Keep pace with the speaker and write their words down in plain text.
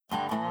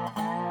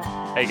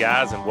Hey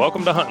guys, and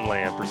welcome to Hunting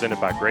Land,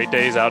 presented by Great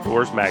Days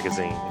Outdoors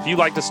Magazine. If you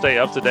like to stay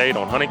up to date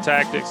on hunting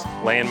tactics,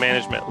 land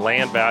management,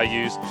 land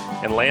values,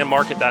 and land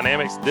market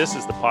dynamics, this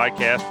is the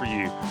podcast for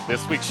you.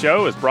 This week's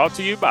show is brought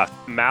to you by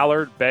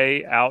Mallard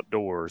Bay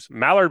Outdoors.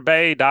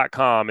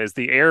 MallardBay.com is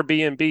the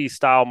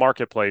Airbnb-style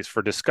marketplace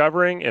for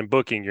discovering and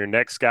booking your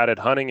next guided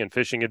hunting and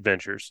fishing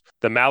adventures.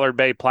 The Mallard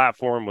Bay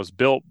platform was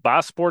built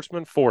by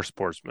sportsmen for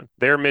sportsmen.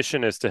 Their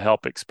mission is to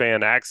help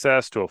expand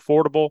access to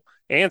affordable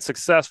and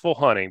successful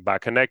hunting by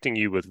connecting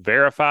you with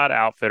verified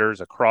outfitters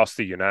across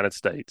the United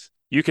States.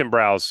 You can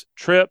browse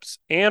trips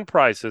and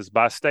prices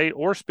by state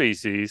or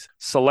species,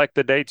 select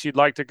the dates you'd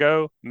like to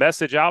go,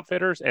 message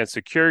outfitters, and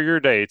secure your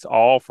dates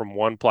all from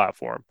one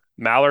platform,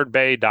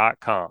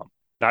 MallardBay.com.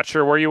 Not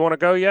sure where you want to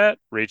go yet?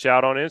 Reach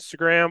out on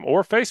Instagram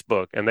or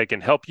Facebook, and they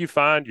can help you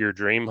find your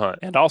dream hunt.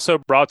 And also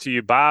brought to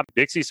you by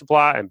Dixie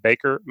Supply and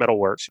Baker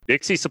Metalworks.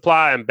 Dixie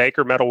Supply and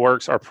Baker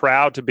Metalworks are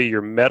proud to be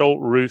your metal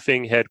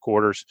roofing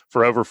headquarters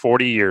for over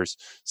 40 years.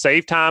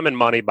 Save time and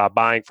money by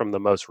buying from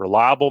the most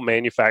reliable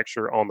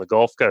manufacturer on the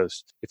Gulf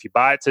Coast. If you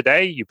buy it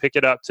today, you pick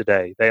it up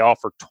today. They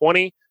offer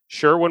 20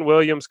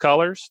 Sherwin-Williams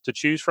colors to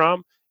choose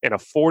from and a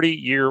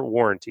 40-year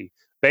warranty.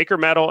 Baker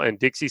Metal and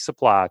Dixie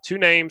Supply, two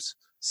names,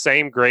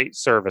 same great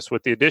service.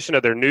 With the addition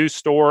of their new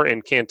store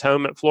in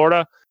Cantonment,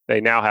 Florida,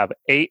 they now have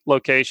 8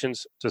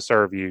 locations to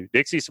serve you.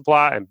 Dixie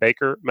Supply and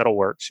Baker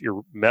Metalworks,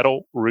 your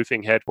metal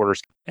roofing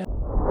headquarters.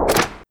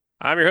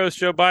 I'm your host,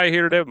 Joe Baia,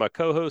 here today with my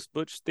co-host,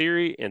 Butch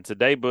Theory. And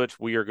today, Butch,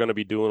 we are going to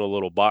be doing a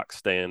little box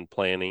stand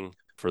planning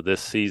for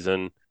this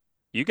season.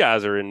 You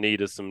guys are in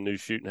need of some new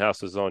shooting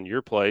houses on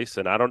your place.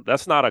 And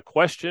that's not a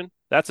question.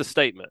 That's a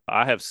statement.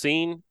 I have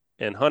seen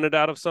and hunted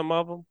out of some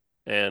of them,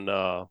 and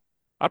I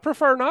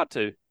prefer not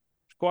to.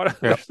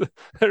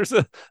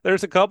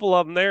 There's a couple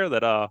of them there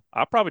that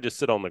I'll probably just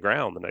sit on the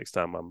ground the next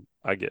time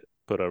I get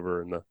put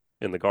over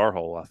in the gar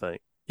hole, I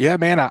think. Yeah,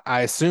 man,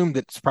 I assume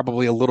that's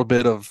probably a little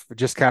bit of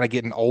just kind of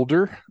getting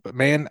older, but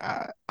man,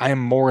 I am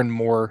more and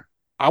more,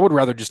 I would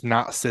rather just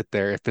not sit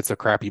there if it's a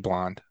crappy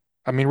blind.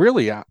 I mean,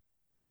 really,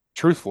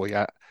 truthfully,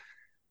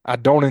 I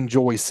don't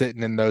enjoy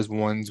sitting in those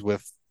ones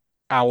with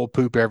owl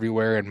poop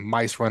everywhere and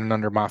mice running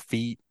under my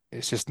feet.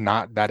 It's just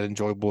not that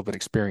enjoyable of an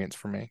experience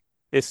for me.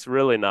 It's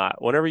really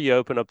not. Whenever you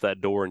open up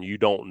that door and you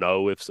don't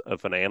know if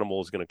an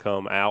animal is going to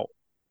come out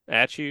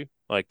at you,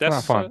 like that's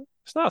not fun.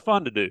 It's not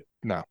fun to do.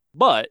 No.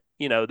 But,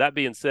 that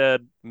being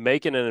said,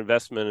 making an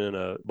investment in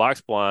a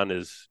box blind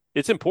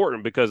it's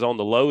important because on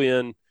the low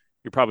end,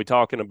 you're probably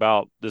talking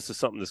about this is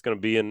something that's going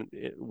to be in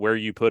where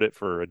you put it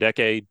for a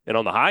decade. And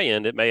on the high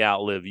end, it may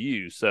outlive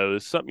you. So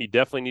it's something you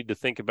definitely need to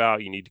think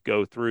about. You need to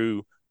go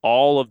through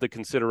all of the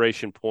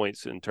consideration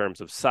points in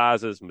terms of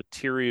sizes,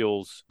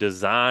 materials,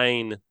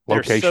 design.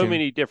 Location. There's so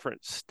many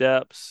different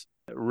steps,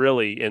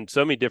 really, and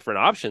so many different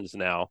options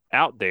now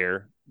out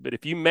there. But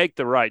if you make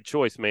the right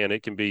choice, man,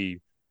 it can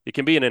be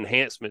an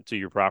enhancement to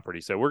your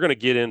property. So we're going to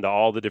get into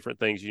all the different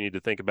things you need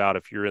to think about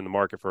if you're in the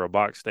market for a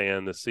box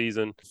stand this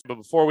season. But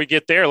before we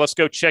get there, let's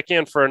go check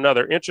in for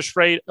another interest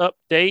rate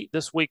update.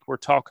 This week, we're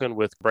talking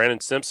with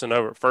Brandon Simpson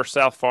over at First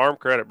South Farm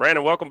Credit.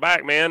 Brandon, welcome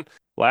back, man.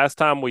 Last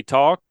time we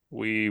talked,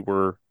 we'd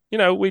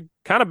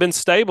kind of been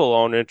stable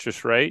on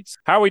interest rates.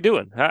 How are we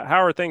doing?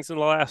 How are things in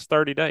the last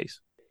 30 days?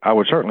 I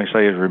would certainly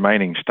say is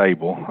remaining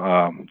stable.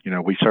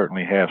 We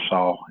certainly have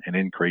saw an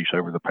increase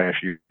over the past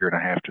year and a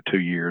half to 2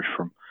 years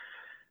from,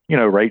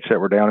 rates that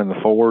were down in the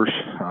 4s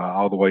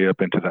all the way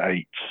up into the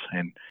 8s.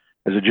 And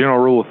as a general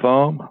rule of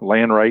thumb,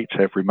 land rates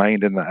have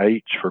remained in the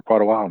 8s for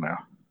quite a while now.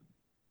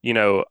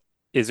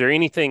 Is there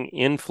anything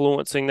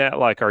influencing that?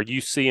 Like, are you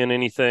seeing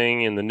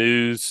anything in the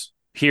news,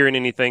 hearing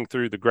anything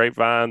through the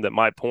grapevine that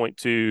might point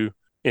to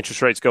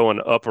interest rates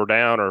going up or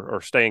down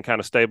or staying kind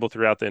of stable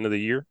throughout the end of the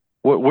year?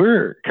 What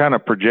we're kind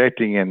of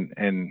projecting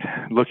and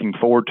looking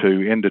forward to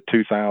into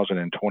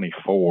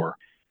 2024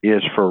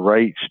 is for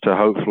rates to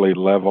hopefully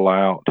level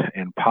out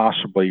and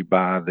possibly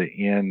by the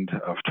end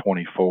of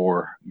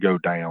 24 go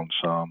down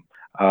some.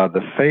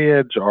 The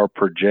feds are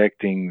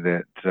projecting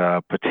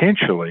that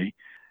potentially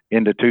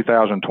into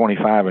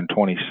 2025 and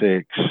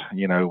 26,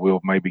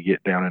 we'll maybe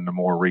get down in the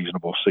more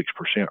reasonable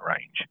 6%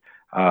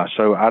 range.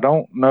 So I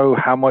don't know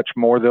how much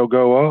more they'll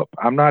go up.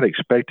 I'm not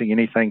expecting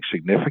anything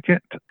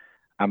significant.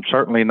 I'm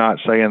certainly not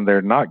saying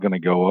they're not going to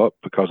go up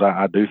because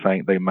I do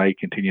think they may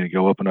continue to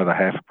go up another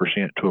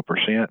 0.5% to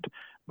 1%.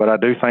 But I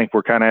do think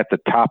we're kind of at the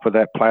top of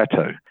that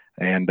plateau.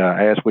 And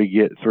as we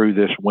get through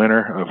this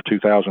winter of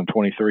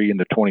 2023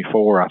 into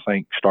 24, I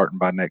think starting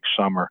by next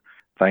summer,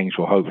 things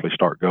will hopefully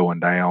start going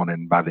down.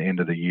 And by the end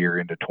of the year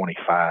into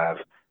 25,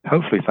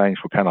 hopefully things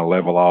will kind of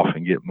level off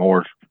and get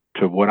more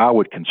to what I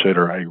would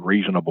consider a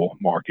reasonable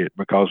market,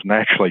 because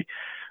naturally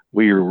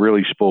we were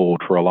really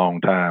spoiled for a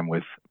long time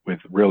with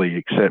really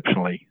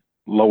exceptionally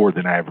lower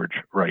than average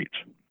rates.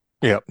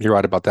 Yeah, you're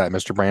right about that,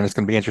 Mr. Brand. It's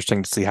going to be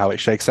interesting to see how it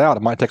shakes out.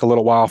 It might take a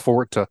little while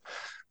for it to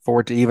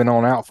even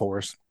on out for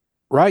us.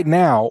 Right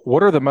now,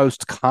 what are the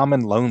most common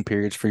loan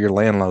periods for your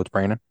land loans,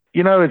 Brandon?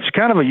 It's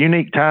kind of a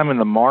unique time in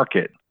the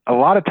market. A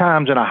lot of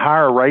times in a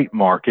higher rate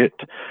market,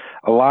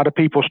 a lot of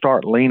people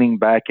start leaning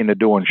back into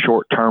doing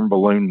short-term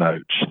balloon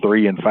notes,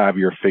 3 and 5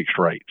 year fixed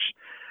rates,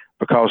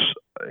 because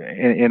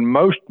in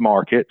most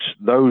markets,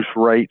 those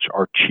rates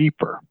are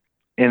cheaper.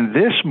 In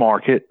this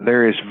market,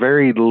 there is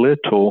very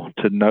little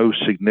to no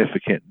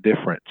significant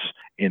difference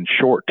in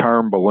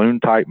short-term balloon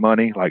type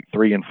money, like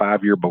 3 and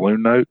 5 year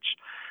balloon notes,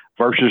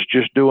 versus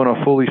just doing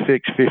a fully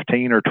fixed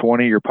 15 or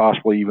 20 or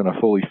possibly even a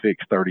fully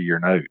fixed 30-year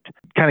note.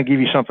 Kind of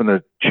give you something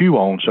to chew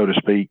on, so to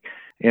speak.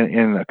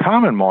 In a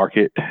common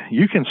market,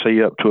 you can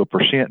see up to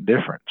 1%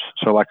 difference.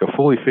 So like a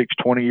fully fixed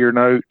 20-year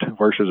note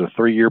versus a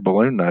 3-year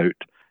balloon note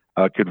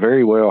could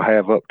very well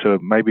have up to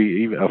maybe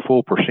even a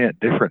full %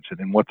 difference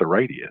in what the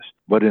rate is.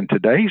 But in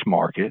today's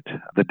market,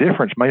 the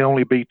difference may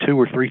only be 2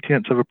 or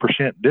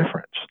 0.3%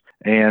 difference.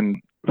 And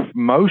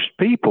most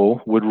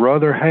people would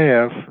rather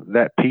have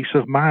that peace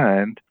of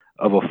mind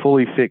of a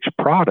fully fixed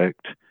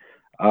product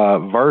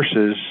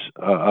versus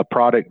a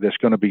product that's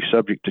going to be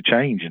subject to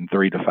change in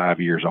 3 to 5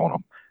 years on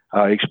them.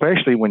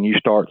 Especially when you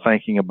start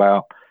thinking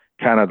about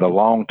kind of the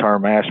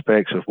long-term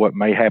aspects of what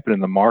may happen in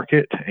the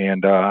market.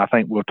 And I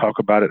think we'll talk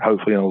about it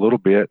hopefully in a little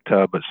bit,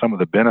 but some of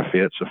the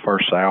benefits of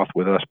First South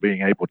with us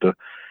being able to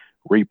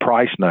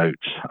reprice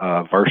notes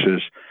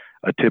versus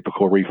a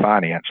typical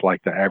refinance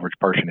like the average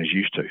person is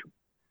used to.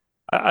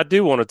 I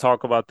do want to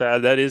talk about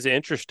that. That is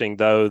interesting,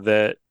 though,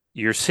 that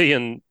you're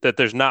seeing that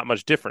there's not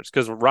much difference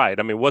because, right,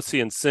 I mean, what's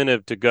the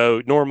incentive to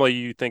go? Normally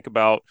you think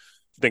about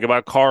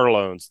car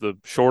loans. The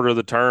shorter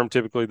the term,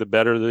 typically the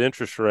better the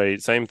interest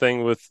rate. Same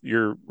thing with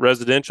your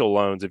residential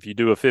loans. If you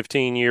do a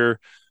 15-year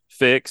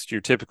fixed, you're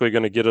typically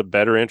going to get a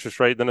better interest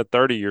rate than a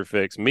 30-year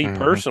fixed. Me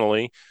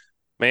personally,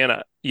 man,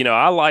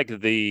 I like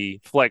the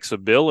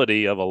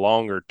flexibility of a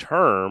longer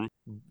term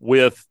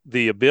with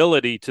the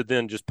ability to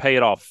then just pay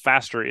it off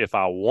faster if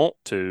I want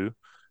to.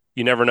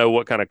 You never know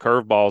what kind of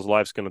curveballs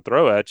life's going to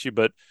throw at you.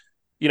 But,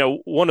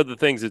 one of the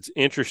things that's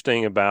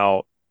interesting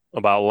about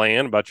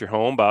land, about your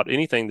home, about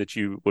anything that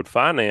you would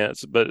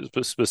finance, but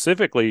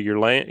specifically your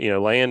land,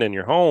 land and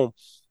your home,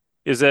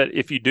 is that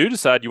if you do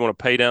decide you want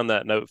to pay down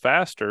that note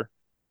faster,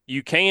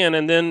 you can.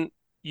 And then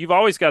you've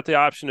always got the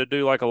option to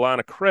do like a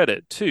line of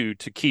credit too,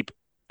 to keep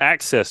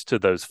access to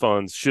those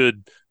funds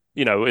should,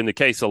 in the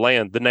case of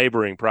land, the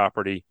neighboring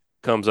property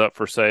comes up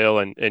for sale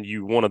and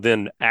you want to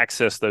then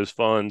access those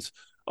funds.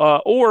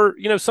 Or,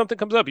 something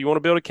comes up, you want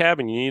to build a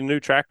cabin, you need a new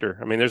tractor.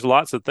 I mean, there's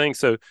lots of things.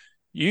 So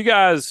you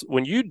guys,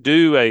 when you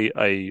do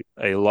a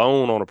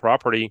loan on a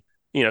property,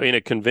 in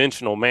a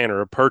conventional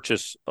manner, a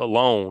purchase a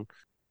loan,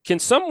 can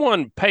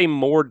someone pay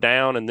more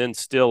down and then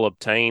still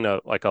obtain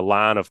a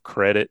line of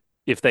credit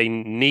if they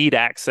need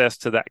access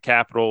to that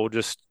capital,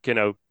 just,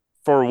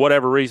 for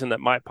whatever reason that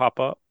might pop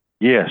up?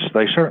 Yes,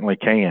 they certainly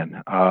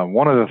can.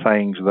 One of the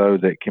things, though,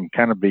 that can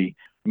kind of be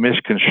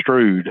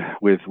misconstrued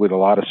with a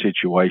lot of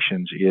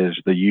situations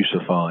is the use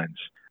of funds.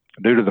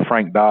 Due to the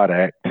Frank Dodd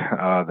Act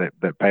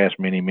that passed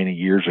many, many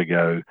years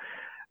ago,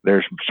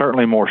 there's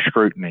certainly more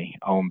scrutiny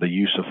on the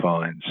use of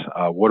funds.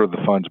 What are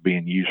the funds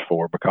being used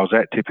for? Because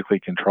that typically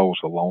controls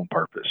the loan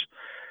purpose.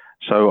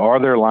 So are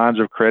there lines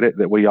of credit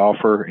that we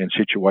offer in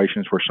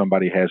situations where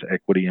somebody has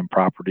equity in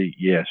property?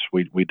 Yes,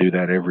 we do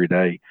that every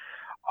day,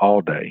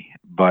 all day.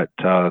 But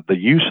the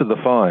use of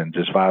the funds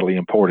is vitally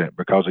important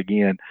because,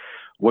 again,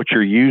 what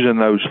you're using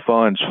those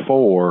funds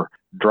for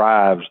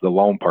drives the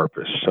loan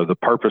purpose. So the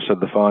purpose of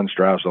the funds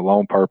drives the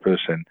loan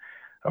purpose. And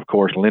of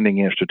course, lending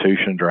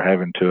institutions are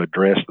having to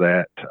address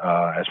that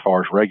as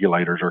far as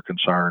regulators are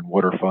concerned.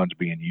 What are funds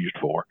being used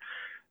for?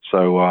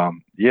 So,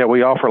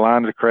 we offer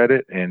lines of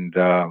credit and,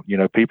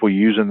 people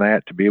using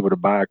that to be able to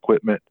buy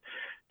equipment,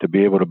 to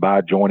be able to buy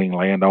adjoining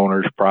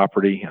landowners'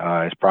 property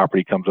as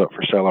property comes up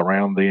for sale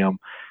around them,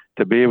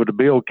 to be able to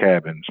build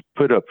cabins,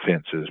 put up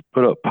fences,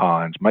 put up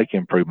ponds, make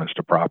improvements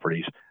to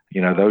properties.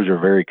 Those are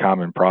very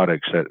common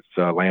products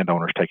that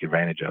landowners take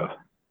advantage of.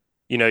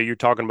 You're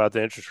talking about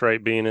the interest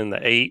rate being in the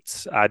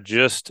 8s. I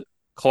just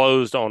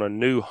closed on a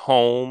new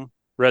home.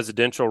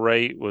 Residential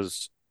rate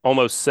was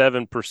almost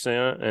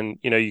 7%. And,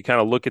 you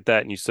kind of look at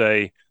that and you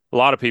say, a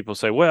lot of people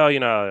say, well,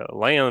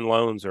 land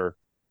loans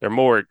they're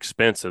more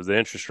expensive. The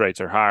interest rates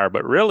are higher.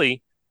 But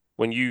really,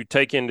 when you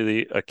take into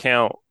the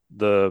account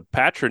the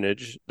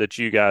patronage that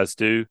you guys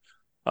do,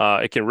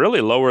 it can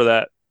really lower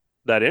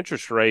that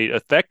interest rate,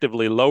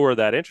 effectively lower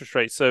that interest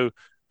rate. So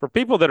for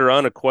people that are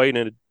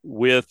unacquainted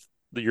with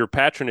your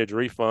patronage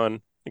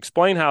refund,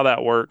 explain how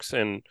that works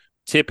and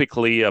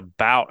typically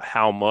about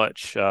how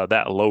much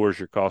that lowers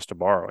your cost of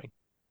borrowing.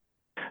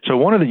 So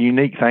one of the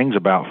unique things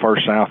about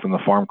First South and the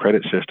Farm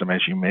Credit System,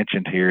 as you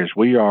mentioned here, is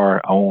we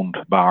are owned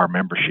by our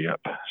membership.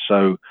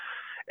 So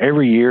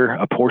every year,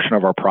 a portion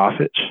of our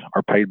profits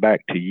are paid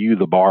back to you,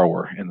 the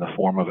borrower, in the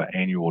form of an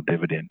annual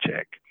dividend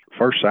check.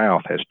 First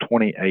South has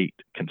 28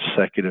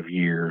 consecutive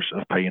years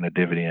of paying a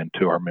dividend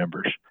to our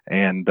members.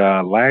 And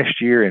last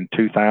year in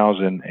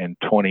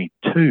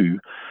 2022,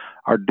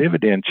 our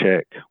dividend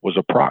check was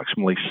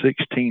approximately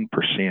 16%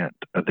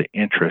 of the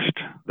interest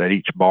that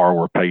each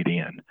borrower paid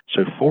in.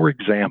 So, for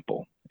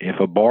example, If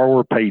a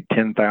borrower paid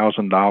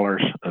 $10,000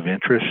 of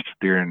interest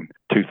during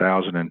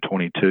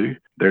 2022,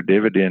 their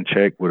dividend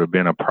check would have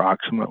been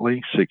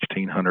approximately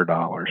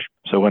 $1,600.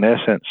 So in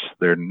essence,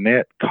 their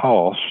net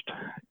cost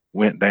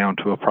went down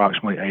to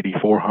approximately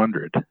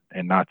 $8,400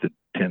 and not the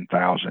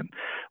 $10,000.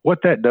 What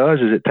that does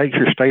is it takes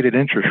your stated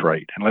interest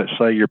rate, and let's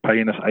say you're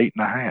paying us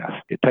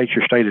 8.5. It takes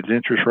your stated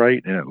interest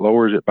rate and it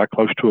lowers it by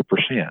close to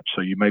 1%.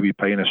 So you may be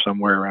paying us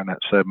somewhere around that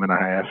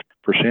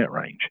 7.5%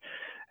 range.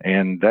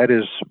 And that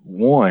is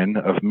one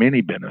of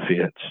many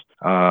benefits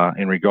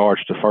in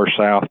regards to First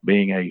South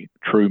being a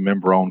true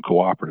member-owned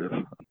cooperative.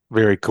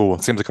 Very cool.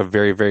 It seems like a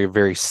very, very,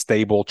 very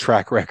stable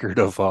track record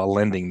of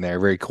lending there.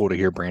 Very cool to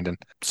hear, Brandon.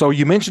 So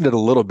you mentioned it a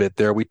little bit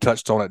there. We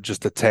touched on it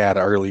just a tad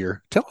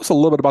earlier. Tell us a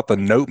little bit about the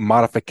note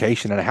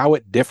modification and how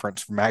it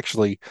differs from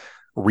actually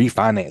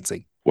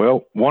refinancing.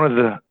 Well, one of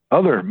the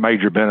other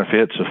major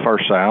benefits of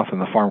First South and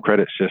the Farm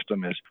Credit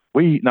System is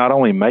we not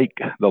only make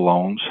the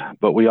loans,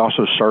 but we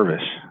also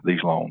service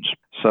these loans.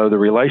 So the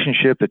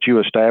relationship that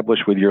you establish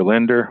with your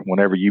lender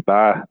whenever you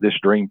buy this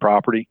dream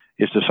property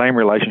is the same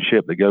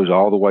relationship that goes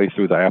all the way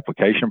through the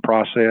application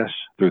process,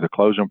 through the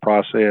closing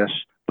process,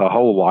 the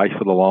whole life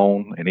of the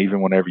loan, and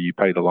even whenever you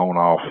pay the loan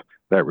off,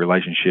 that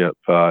relationship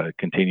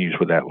continues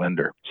with that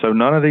lender. So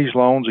none of these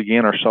loans,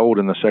 again, are sold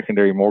in the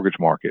secondary mortgage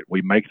market.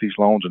 We make these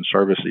loans and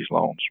service these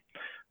loans.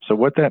 So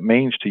what that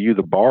means to you,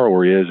 the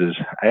borrower, is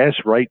as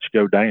rates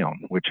go down,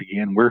 which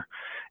again, we're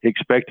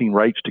expecting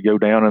rates to go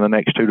down in the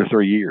next 2 to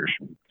 3 years,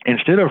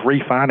 instead of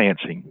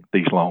refinancing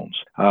these loans,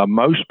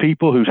 most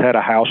people who's had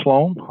a house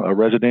loan, a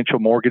residential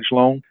mortgage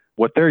loan,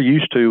 what they're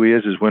used to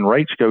is when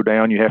rates go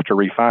down, you have to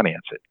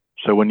refinance it.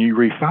 So when you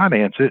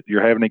refinance it,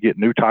 you're having to get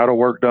new title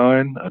work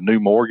done, a new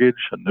mortgage,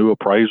 a new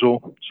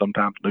appraisal,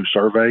 sometimes new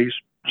surveys.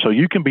 So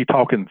you can be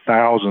talking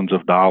thousands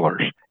of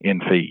dollars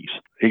in fees.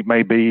 It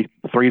may be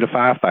 $3,000 to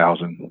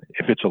 $5,000.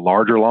 If it's a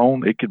larger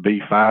loan, it could be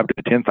 $5,000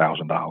 to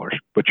 $10,000.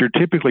 But you're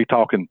typically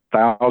talking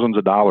thousands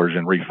of dollars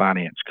in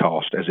refinance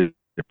cost as it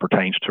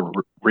pertains to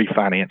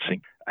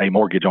refinancing a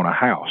mortgage on a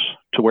house.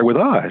 To where with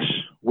us,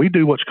 we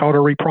do what's called a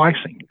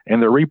repricing.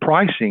 And the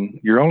repricing,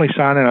 you're only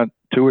signing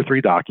 2 or 3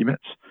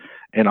 documents,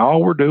 and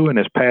all we're doing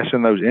is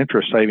passing those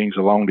interest savings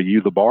along to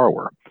you, the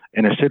borrower.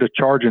 And instead of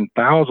charging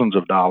thousands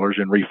of dollars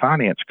in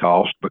refinance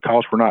costs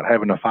because we're not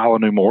having to file a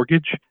new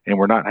mortgage and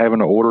we're not having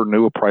to order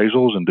new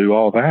appraisals and do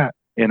all that,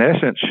 in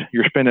essence,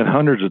 you're spending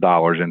hundreds of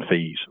dollars in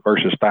fees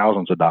versus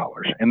thousands of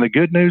dollars. And the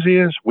good news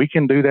is we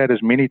can do that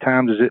as many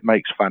times as it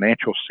makes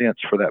financial sense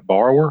for that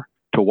borrower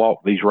to walk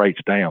these rates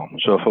down.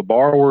 So if a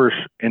borrower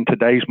in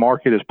today's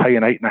market is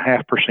paying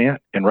 8.5%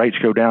 and rates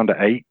go down to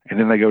 8 and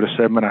then they go to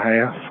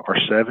 7.5 or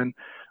 7,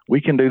 we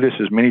can do this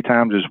as many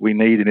times as we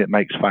need, and it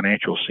makes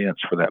financial sense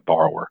for that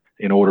borrower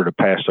in order to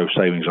pass those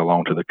savings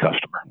along to the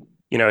customer.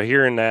 You know,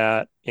 hearing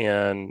that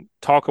and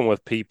talking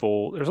with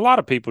people, there's a lot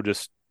of people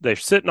they're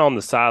sitting on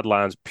the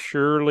sidelines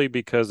purely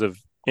because of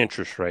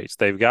interest rates.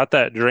 They've got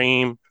that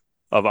dream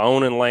of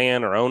owning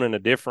land or owning a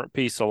different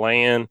piece of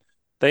land.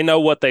 They know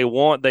what they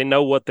want. They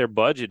know what their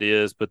budget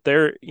is, but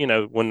they're,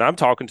 when I'm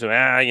talking to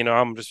them,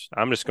 I'm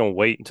just going to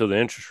wait until the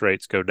interest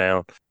rates go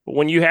down. But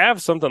when you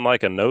have something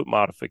like a note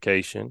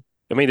modification,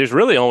 I mean, there's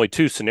really only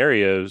 2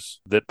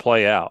 scenarios that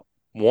play out.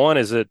 One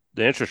is that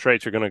the interest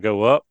rates are going to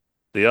go up.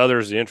 The other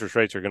is the interest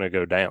rates are going to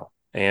go down.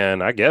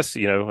 And I guess,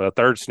 a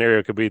third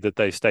scenario could be that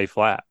they stay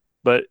flat.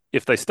 But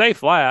if they stay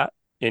flat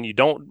and you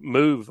don't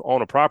move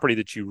on a property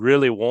that you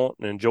really want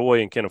and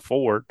enjoy and can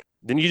afford,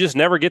 then you just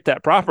never get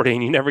that property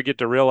and you never get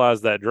to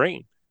realize that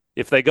dream.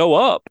 If they go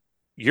up,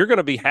 you're going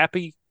to be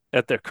happy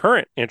at the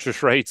current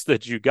interest rates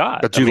that you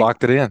got. But you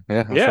locked it in.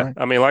 Yeah. Yeah. Right.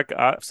 I mean, like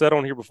I've said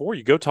on here before,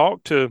 you go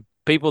talk to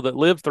people that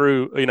live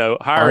through,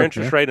 higher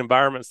interest rate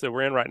environments that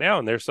we're in right now,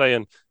 and they're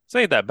saying, this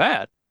ain't that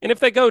bad. And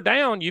if they go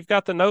down, you've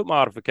got the note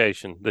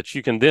modification that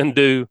you can then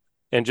do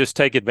and just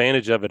take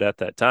advantage of it at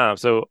that time.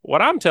 So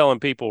what I'm telling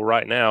people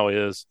right now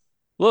is,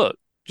 look,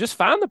 just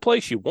find the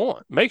place you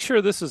want. Make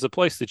sure this is a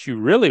place that you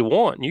really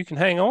want and you can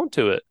hang on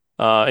to it.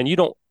 And you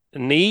don't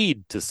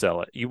need to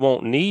sell it. You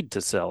won't need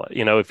to sell it.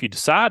 If you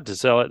decide to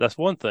sell it, that's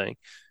one thing.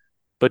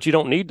 But you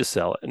don't need to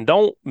sell it. And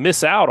don't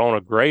miss out on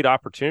a great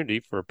opportunity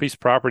for a piece of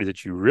property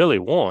that you really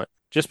want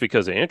just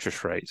because of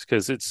interest rates,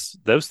 because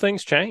those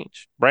things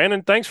change.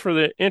 Brandon, thanks for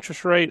the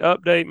interest rate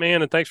update,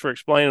 man, and thanks for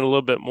explaining a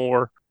little bit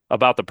more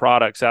about the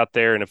products out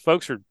there. And if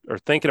folks are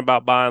thinking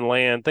about buying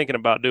land, thinking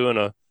about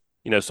doing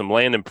some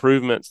land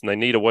improvements, and they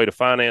need a way to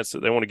finance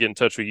it, they want to get in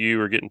touch with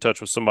you or get in touch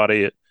with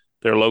somebody at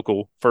their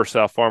local First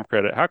South Farm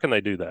Credit, how can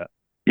they do that?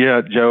 Yeah,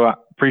 Joe, I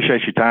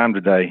appreciate your time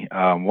today.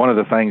 One of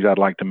the things I'd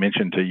like to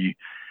mention to you,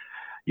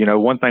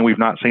 one thing we've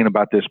not seen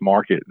about this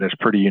market that's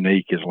pretty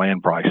unique is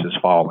land prices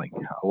falling.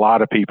 A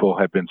lot of people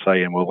have been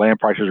saying, well, land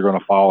prices are going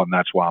to fall and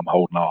that's why I'm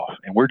holding off.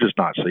 And we're just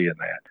not seeing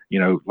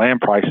that.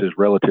 Land prices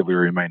relatively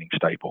remaining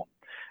stable.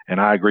 And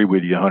I agree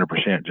with you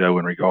 100%, Joe,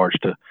 in regards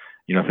to,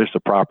 if it's the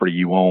property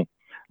you want,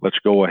 let's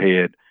go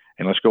ahead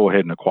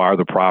and acquire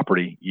the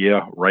property.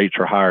 Yeah, rates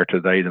are higher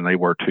today than they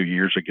were 2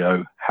 years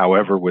ago.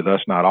 However, with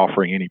us not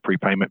offering any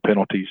prepayment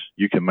penalties,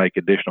 you can make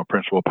additional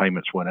principal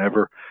payments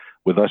whenever.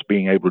 with us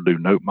being able to do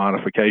note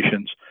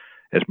modifications,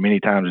 as many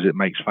times as it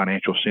makes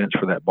financial sense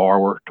for that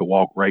borrower to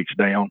walk rates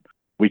down,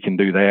 we can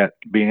do that.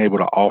 Being able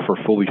to offer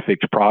fully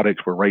fixed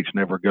products where rates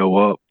never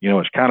go up,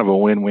 it's kind of a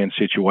win-win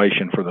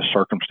situation for the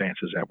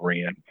circumstances that we're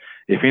in.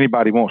 If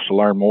anybody wants to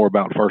learn more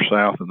about First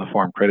South and the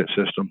Farm Credit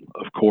System,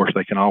 of course,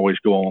 they can always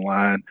go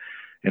online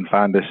and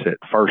find us at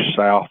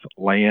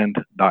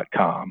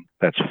firstsouthland.com.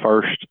 That's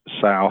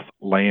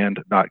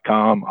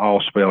firstsouthland.com,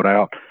 all spelled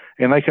out.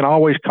 And they can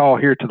always call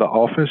here to the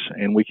office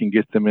and we can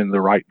get them in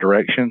the right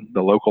direction.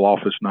 The local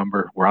office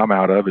number where I'm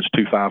out of is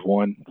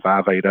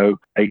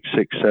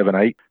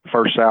 251-580-8678.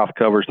 First South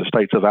covers the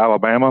states of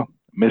Alabama,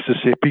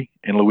 Mississippi,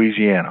 and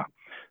Louisiana.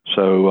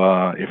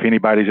 So if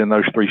anybody's in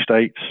those three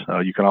states,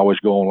 you can always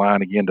go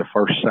online again to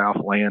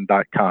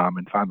firstsouthland.com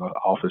and find the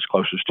office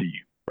closest to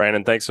you.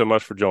 Brandon, thanks so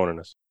much for joining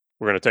us.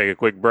 We're going to take a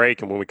quick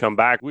break, and when we come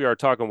back, we are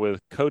talking with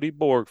Cody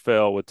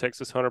Borgfeld with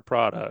Texas Hunter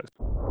Products.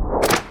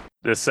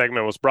 This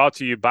segment was brought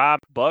to you by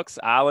Bucks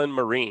Island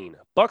Marine.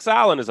 Bucks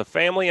Island is a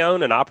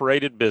family-owned and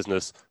operated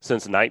business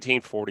since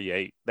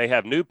 1948. They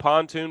have new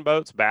pontoon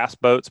boats, bass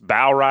boats,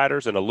 bow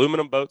riders, and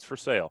aluminum boats for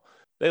sale.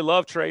 They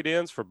love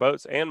trade-ins for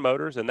boats and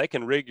motors, and they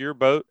can rig your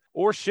boat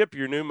or ship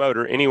your new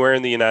motor anywhere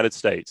in the United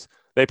States.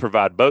 They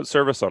provide boat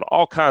service on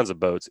all kinds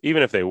of boats,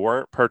 even if they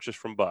weren't purchased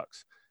from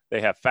Bucks. They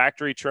have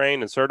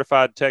factory-trained and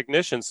certified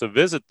technicians, so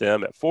visit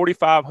them at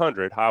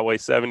 4500 Highway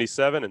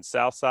 77 in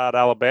Southside,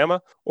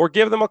 Alabama, or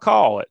give them a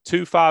call at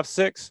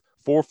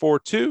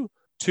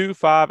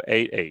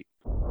 256-442-2588.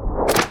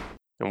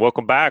 And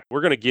welcome back.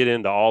 We're going to get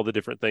into all the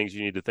different things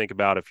you need to think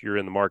about if you're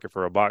in the market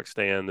for a box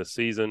stand this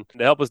season.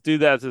 To help us do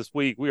that this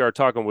week, we are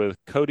talking with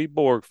Cody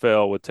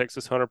Borgfeld with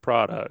Texas Hunter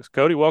Products.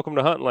 Cody, welcome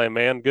to Hunting Land,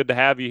 man. Good to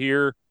have you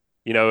here.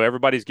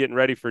 Everybody's getting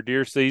ready for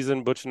deer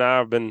season. Butch and I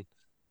have been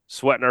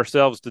sweating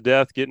ourselves to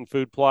death, getting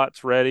food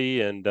plots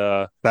ready. And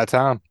that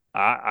time.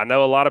 I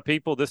know a lot of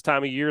people this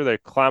time of year, they're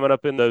climbing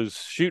up in those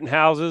shooting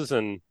houses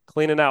and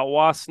cleaning out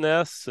wasp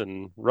nests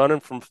and running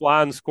from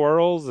flying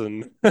squirrels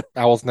and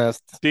owl's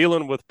nests,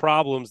 dealing with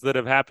problems that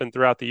have happened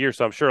throughout the year.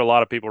 So I'm sure a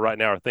lot of people right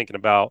now are thinking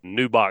about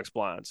new box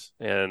blinds.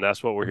 And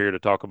that's what we're here to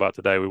talk about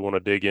today. We want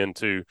to dig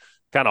into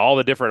kind of all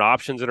the different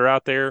options that are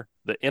out there.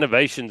 The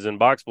innovations in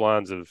box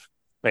blinds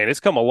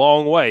it's come a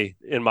long way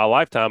in my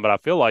lifetime, but I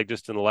feel like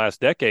just in the last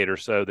decade or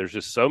so, there's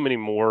just so many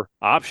more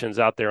options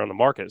out there on the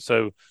market.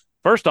 So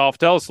first off,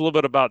 tell us a little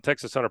bit about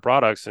Texas Hunter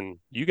Products, and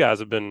you guys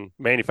have been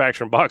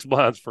manufacturing box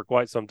blinds for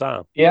quite some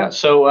time. Yeah,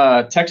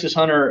 so Texas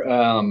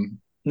Hunter,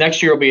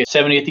 next year will be a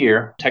 70th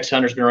year. Texas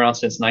Hunter's been around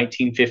since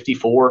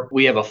 1954.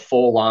 We have a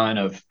full line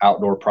of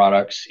outdoor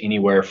products,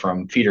 anywhere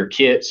from feeder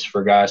kits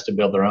for guys to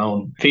build their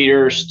own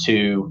feeders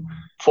to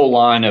full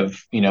line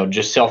of,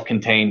 just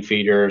self-contained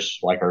feeders,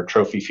 like our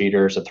trophy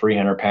feeders, a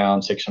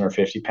 300-pound,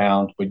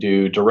 650-pound. We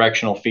do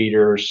directional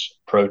feeders,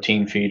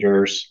 protein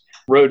feeders,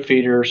 road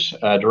feeders,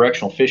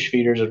 directional fish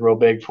feeders is real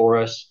big for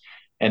us.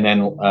 And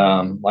then,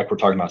 like we're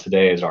talking about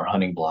today, is our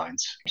hunting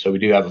blinds. So we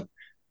do have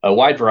a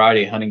wide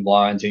variety of hunting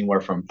blinds,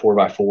 anywhere from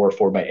 4x4,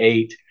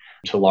 4x8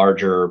 to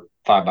larger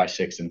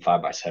 5x6 and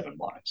 5x7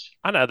 blinds.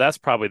 I know that's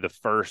probably the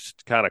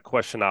first kind of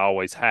question I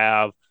always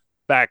have.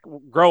 Back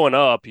growing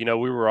up, we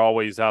were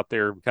always out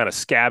there kind of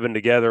scabbing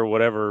together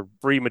whatever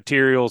free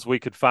materials we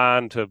could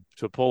find to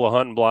pull a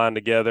hunting blind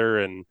together.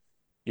 And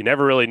you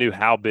never really knew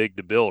how big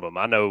to build them.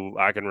 I know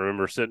I can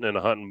remember sitting in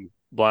a hunting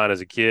blind as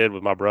a kid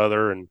with my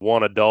brother and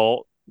one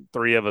adult,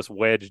 three of us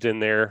wedged in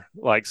there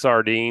like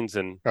sardines,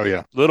 and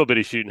little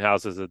bitty shooting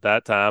houses at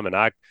that time. And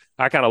I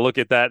kind of look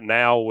at that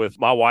now with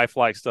my wife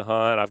likes to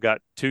hunt. I've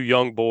got two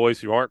young boys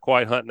who aren't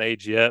quite hunting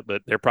age yet,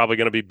 but they're probably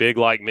going to be big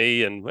like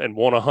me and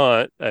want to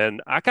hunt.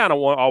 And I kind of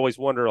always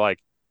wonder, like,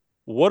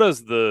 what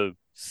is the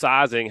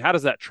sizing? How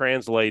does that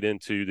translate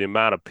into the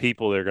amount of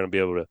people they're going to be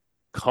able to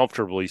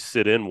comfortably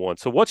sit in one?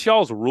 So what's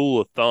y'all's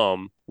rule of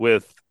thumb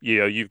with,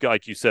 you've got,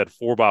 like you said,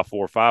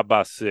 4x4,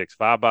 5x6,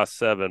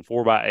 5x7,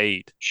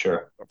 4x8.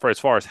 Sure. For as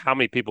far as how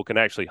many people can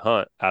actually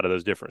hunt out of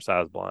those different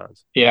size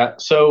blinds. Yeah.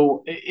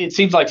 So it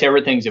seems like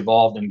everything's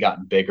evolved and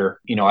gotten bigger.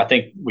 I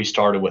think we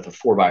started with a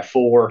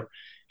 4x4.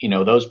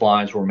 Those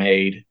blinds were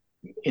made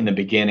in the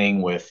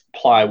beginning with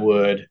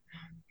plywood,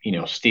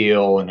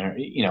 steel and,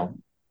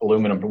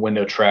 aluminum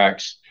window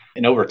tracks.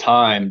 And over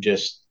time,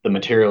 just the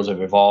materials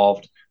have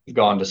evolved. We've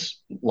gone to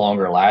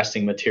longer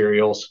lasting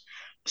materials.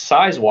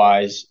 Size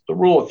wise, the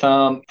rule of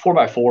thumb,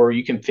 4x4,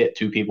 you can fit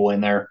two people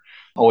in there.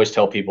 I always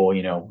tell people,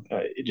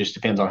 it just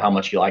depends on how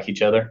much you like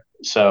each other.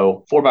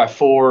 So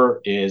 4x4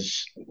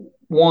 is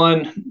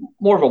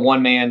more of a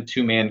 1-man,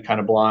 2-man kind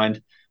of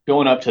blind.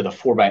 Going up to the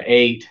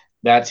 4x8,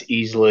 that's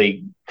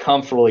easily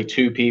comfortably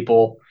 2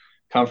 people,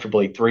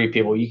 comfortably 3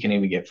 people. You can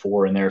even get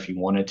 4 in there if you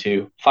wanted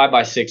to.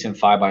 5x6 and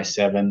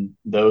 5x7,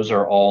 those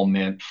are all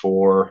meant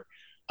for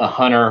a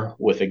hunter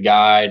with a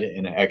guide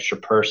and an extra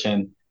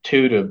person.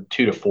 2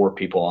 to 4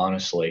 people,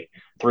 honestly.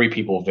 3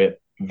 people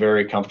fit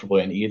very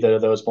comfortably in either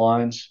of those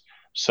blinds.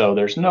 So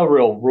there's no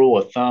real rule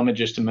of thumb. It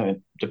just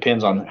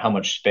depends on how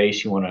much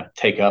space you want to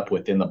take up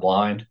within the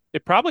blind.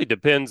 It probably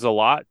depends a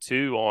lot,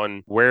 too,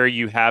 on where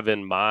you have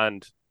in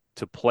mind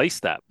to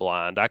place that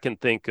blind. I can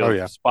think Oh, of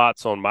yeah.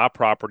 spots on my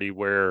property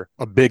where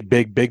A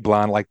big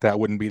blind like that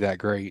wouldn't be that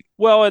great.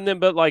 well, and then,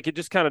 but like it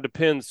just kind of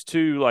depends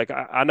too. Like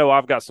I know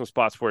I've got some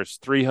spots where it's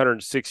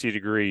 360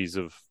 degrees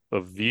of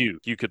view.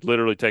 You could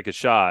literally take a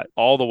shot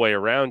all the way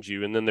around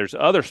you. And then there's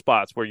other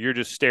spots where you're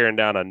just staring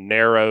down a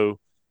narrow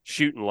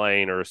shooting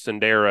lane or a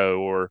sendero,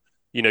 or,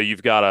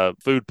 you've got a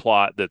food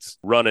plot that's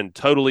running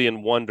totally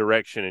in one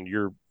direction and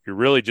you're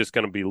really just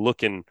going to be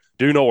looking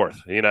due north,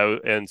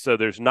 and so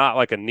there's not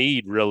like a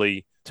need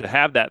really to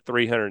have that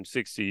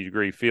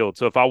 360-degree field.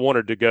 So if I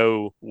wanted to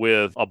go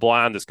with a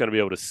blind that's going to be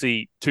able to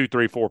seat 2,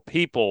 3, 4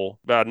 people,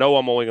 but I know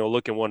I'm only going to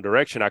look in one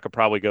direction, I could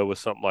probably go with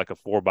something like a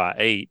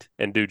 4x8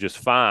 and do just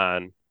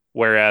fine.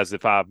 Whereas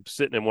if I'm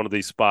sitting in one of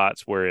these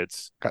spots where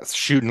it's Got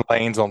shooting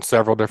lanes on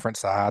several different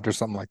sides or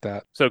something like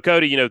that. so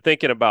Cody,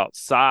 thinking about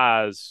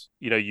size,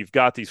 you've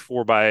got these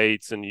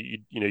 4x8s, and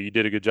you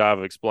did a good job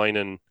of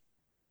explaining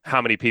how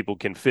many people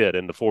can fit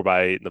in the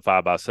 4x8 and the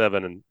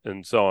 5x7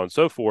 and so on and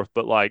so forth.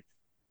 But like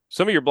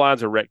some of your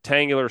blinds are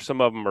rectangular,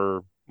 some of them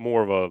are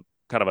more of a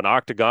kind of an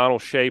octagonal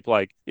shape.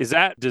 Like, is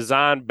that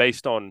designed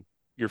based on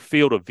your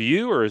field of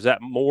view, or is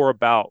that more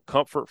about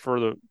comfort for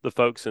the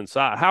folks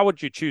inside? How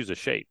would you choose a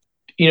shape?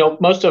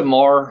 Most of them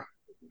are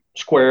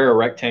square or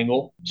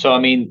rectangle. So, I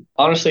mean,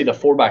 honestly, the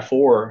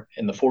 4x4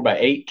 and the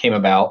 4x8 came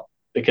about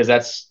because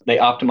they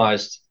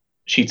optimized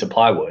sheets of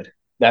plywood.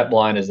 That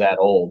blind is that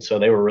old. So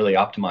they were really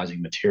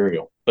optimizing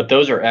material. But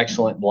those are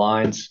excellent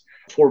blinds.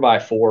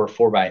 4x4,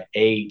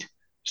 4x8,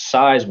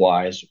 size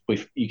wise,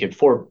 you could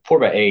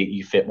 4x8,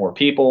 you fit more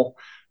people,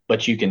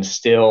 but you can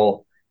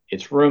still,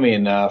 it's roomy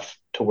enough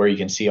to where you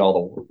can see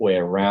all the way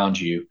around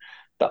you.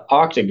 The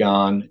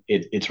octagon,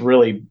 it's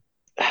really,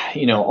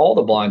 all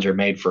the blinds are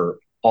made for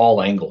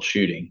all angle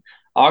shooting.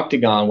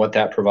 Octagon, what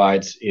that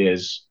provides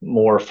is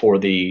more for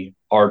the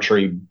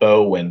archery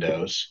bow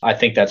windows. I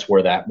think that's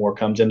where that more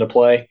comes into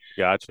play.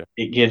 Gotcha.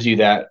 It gives you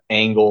that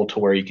angle to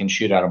where you can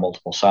shoot out of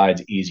multiple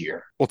sides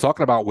easier. Well,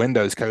 talking about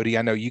windows, Cody,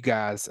 I know you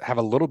guys have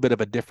a little bit of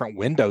a different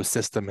window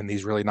system in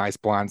these really nice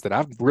blinds that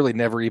I've really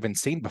never even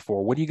seen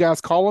before. What do you guys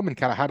call them, and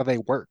kind of how do they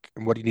work,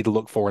 and what do you need to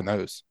look for in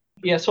those?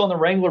 Yeah, so on the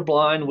Wrangler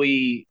blind,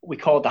 we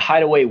call it the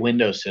hideaway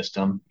window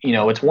system.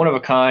 It's one of a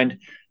kind.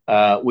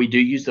 We do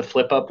use the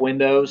flip up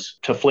windows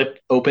to flip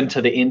open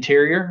to the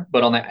interior,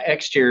 but on the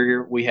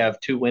exterior, we have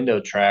 2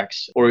 window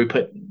tracks where we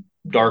put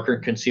darker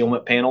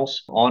concealment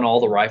panels on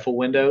all the rifle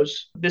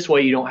windows. This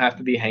way you don't have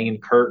to be hanging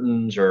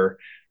curtains or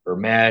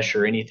mesh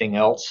or anything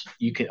else.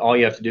 All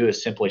you have to do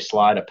is simply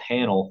slide a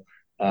panel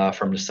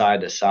from the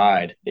side to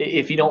side.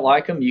 If you don't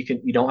like them,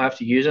 you don't have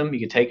to use them. You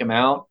can take them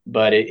out,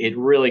 but it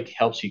really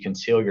helps you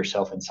conceal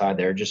yourself inside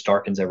there. It just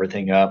darkens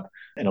everything up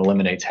and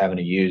eliminates having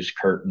to use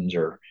curtains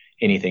or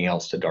anything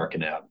else to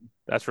darken out.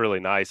 That's really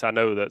nice. I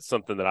know that's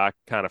something that I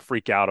kind of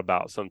freak out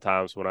about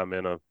sometimes when I'm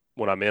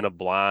in a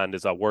blind,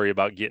 is I worry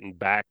about getting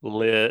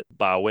backlit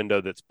by a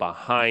window that's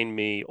behind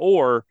me,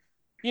 or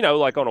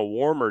like on a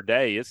warmer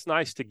day, it's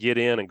nice to get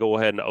in and go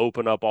ahead and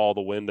open up all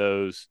the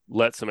windows,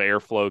 let some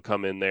airflow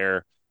come in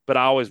there. But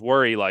I always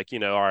worry, like, all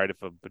right,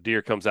 if a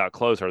deer comes out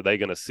close, are they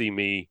going to see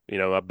me,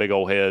 a big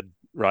old head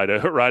right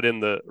in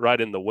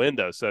the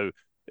window? So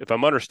if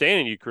I'm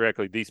understanding you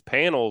correctly, these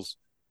panels,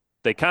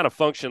 they kind of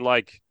function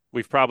like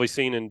we've probably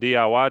seen in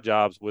DIY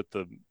jobs with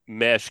the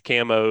mesh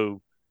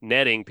camo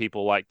netting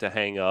people like to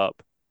hang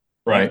up.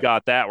 Right. You've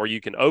got that where you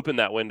can open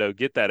that window,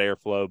 get that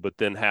airflow, but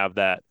then have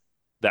that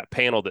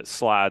panel that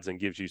slides and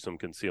gives you some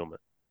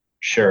concealment.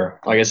 Sure.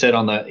 Like I said,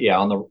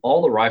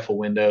 all the rifle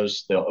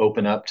windows, they'll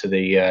open up to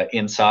the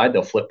inside.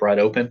 They'll flip right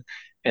open.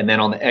 And then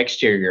on the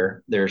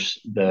exterior, there's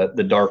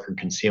the darker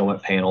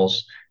concealment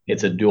panels.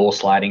 It's a dual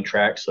sliding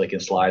track, so they can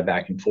slide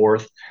back and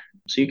forth.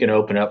 So you can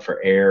open up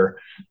for air,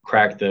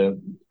 crack the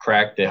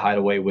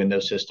hideaway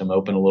window system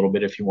open a little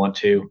bit if you want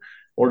to,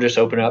 or just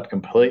open it up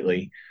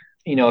completely.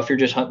 If you're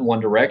just hunting one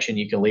direction,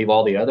 you can leave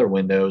all the other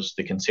windows,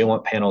 the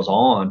concealment panels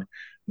on,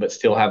 but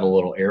still have a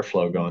little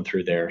airflow going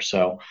through there.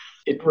 So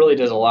it really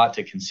does a lot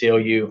to conceal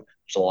you.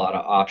 There's a lot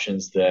of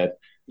options that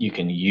you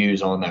can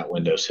use on that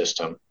window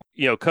system.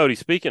 Cody,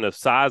 speaking of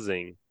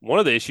sizing, one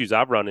of the issues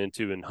I've run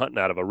into in hunting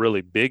out of a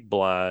really big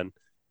blind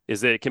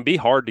is that it can be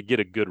hard to get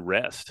a good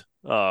rest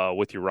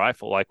with your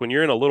rifle. Like when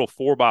you're in a little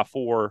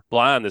 4x4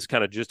 blind that's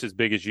kind of just as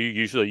big as you,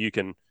 usually you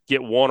can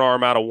get one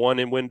arm out of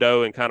one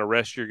window and kind of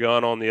rest your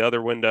gun on the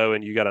other window,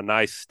 and you got a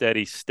nice,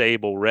 steady,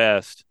 stable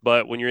rest.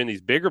 But when you're in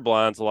these bigger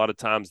blinds, a lot of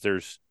times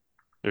there's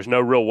no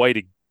real way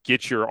to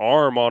get your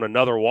arm on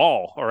another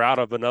wall or out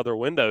of another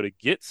window to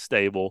get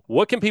stable.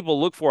 What can people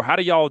look for? How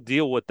do y'all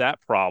deal with that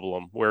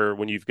problem where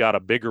when you've got a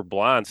bigger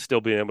blind,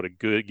 still being able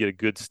to get a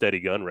good steady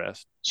gun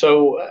rest?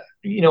 So,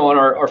 on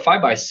our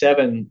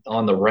 5x7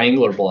 on the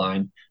Wrangler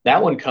blind,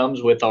 that one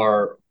comes with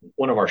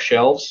one of our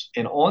shelves.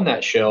 And on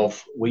that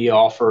shelf, we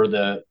offer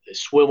the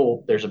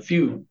swivel. There's a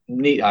few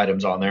neat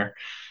items on there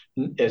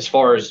as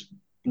far as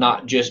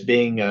not just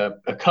being a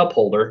cup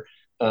holder,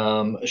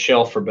 a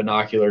shelf for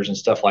binoculars and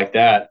stuff like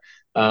that.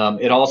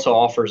 It also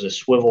offers a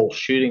swivel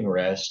shooting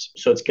rest.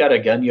 So it's got a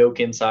gun yoke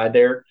inside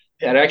there,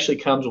 It actually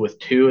comes with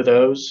two of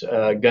those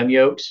gun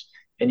yokes,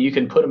 and you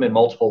can put them in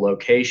multiple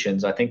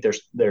locations. I think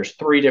there's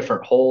three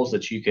different holes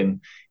that you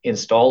can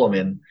install them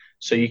in,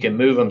 so you can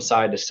move them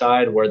side to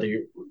side, whether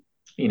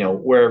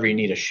wherever you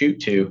need to shoot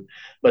to,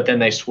 but then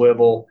they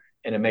swivel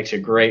and it makes a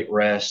great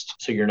rest.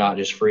 So you're not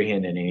just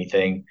freehanding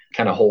anything,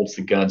 kind of holds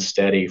the gun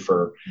steady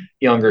for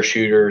younger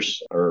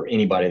shooters or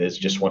anybody that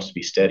just wants to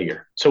be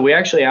steadier. So we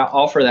actually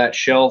offer that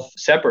shelf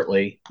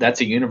separately.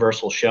 That's a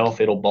universal shelf.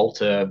 It'll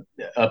bolt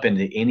up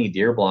into any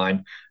deer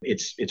blind.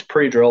 It's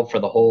pre-drilled for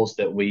the holes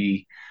that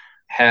we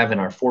have in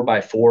our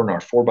 4x4 and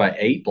our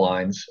 4x8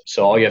 blinds.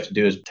 So all you have to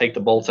do is take the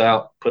bolts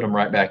out, put them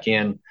right back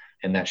in,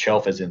 and that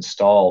shelf is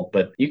installed.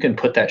 But you can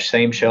put that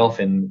same shelf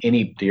in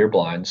any deer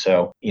blind.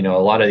 So, a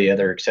lot of the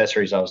other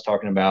accessories I was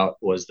talking about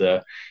was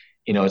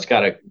it's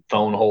got a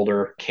phone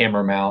holder,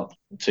 camera mount,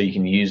 so you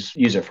can use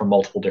it for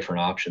multiple different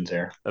options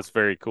there. That's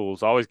very cool.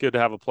 It's always good to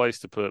have a place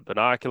to put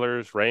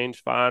binoculars,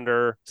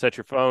 rangefinder, set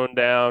your phone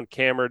down,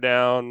 camera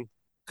down,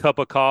 cup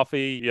of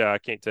coffee. Yeah, I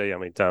can't tell you how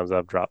many times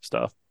I've dropped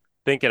stuff.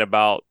 Thinking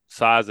about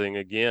sizing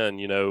again,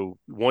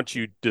 once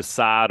you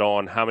decide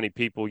on how many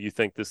people you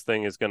think this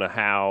thing is going to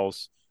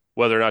house,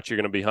 whether or not you're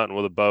going to be hunting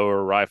with a bow or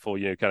a rifle,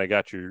 kind of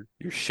got your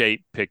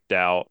shape picked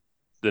out.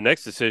 The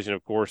next decision,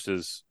 of course,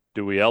 is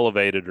do we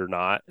elevate it or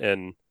not?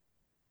 And,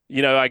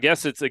 I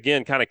guess it's,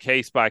 again, kind of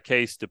case by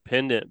case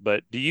dependent,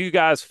 but do you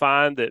guys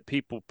find that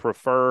people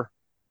prefer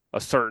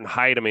a certain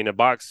height? I mean, a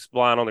box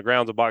blind on the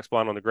ground is a box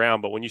blind on the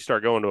ground, but when you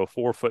start going to a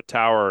 4-foot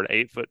tower or an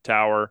 8-foot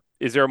tower,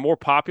 is there a more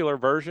popular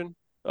version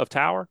of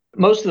tower?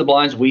 Most of the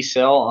blinds we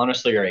sell,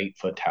 honestly, are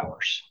 8-foot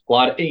towers. A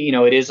lot,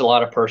 it is a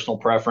lot of personal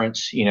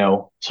preference.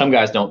 Some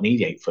guys don't need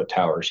 8-foot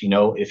towers.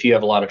 If you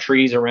have a lot of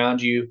trees around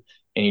you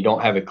and you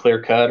don't have a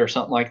clear cut or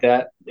something like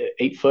that,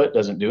 8-foot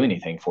doesn't do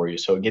anything for you.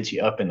 So it gets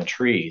you up in the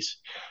trees.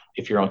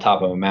 If you're on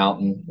top of a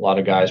mountain, a lot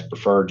of guys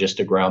prefer just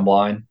a ground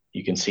blind.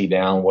 You can see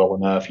down well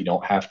enough. You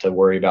don't have to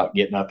worry about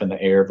getting up in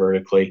the air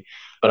vertically.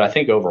 But I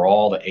think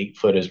overall, the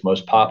 8-foot is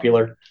most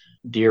popular.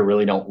 Deer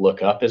really don't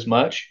look up as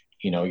much.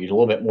 You're a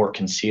little bit more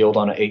concealed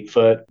on an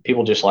 8-foot.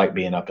 People just like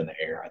being up in the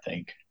air, I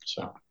think.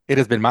 So it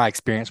has been my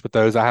experience with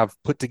those. I have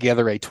put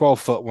together a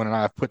 12-foot one and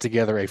I have put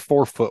together a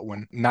 4-foot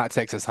one, not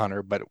Texas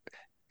Hunter, but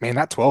man,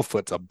 that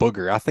 12-foot's a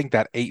booger. I think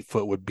that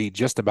 8-foot would be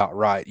just about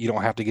right. You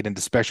don't have to get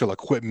into special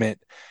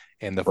equipment,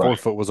 and the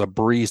 4-foot was a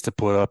breeze to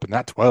put up. And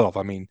that 12,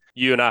 I mean,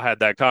 you and I had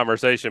that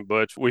conversation,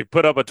 Butch. We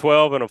put up a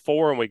 12 and a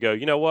 4 and we go,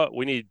 you know what?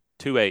 We need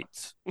 2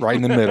 8s right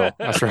in the middle.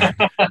 That's right.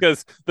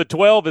 Because the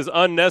 12 is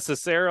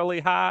unnecessarily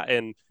high,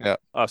 and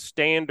a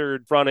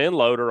standard front end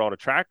loader on a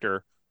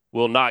tractor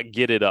will not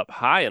get it up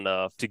high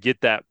enough to get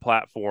that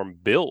platform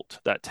built,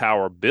 that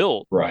tower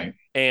built. Right.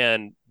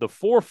 And the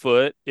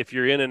 4-foot, if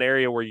you're in an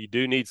area where you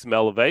do need some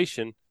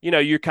elevation,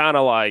 you're kind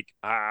of like,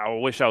 I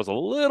wish I was a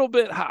little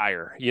bit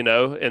higher,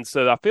 And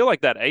so I feel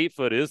like that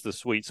 8-foot is the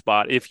sweet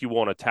spot if you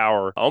want a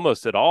tower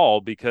almost at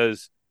all,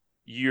 because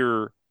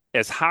you're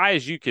as high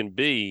as you can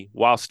be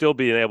while still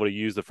being able to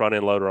use the front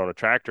end loader on a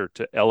tractor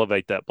to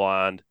elevate that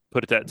blind,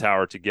 put that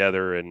tower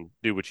together and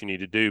do what you need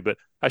to do. But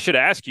I should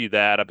ask you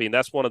that. I mean,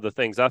 that's one of the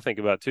things I think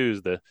about too,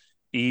 is the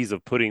ease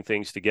of putting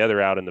things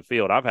together out in the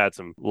field. I've had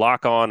some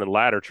lock-on and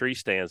ladder tree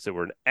stands that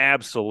were an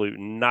absolute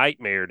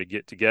nightmare to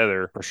get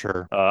together for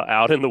sure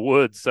out in the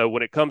woods. So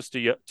when it comes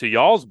to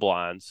y'all's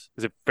blinds,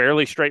 is it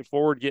fairly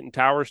straightforward getting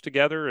towers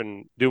together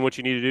and doing what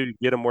you need to do to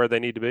get them where they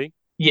need to be?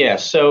 Yeah.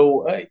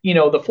 So, the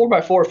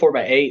 4x4,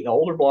 4x8, the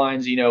older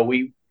blinds,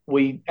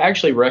 we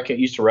actually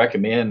used to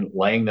recommend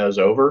laying those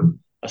over,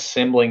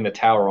 assembling the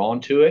tower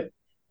onto it,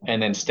 and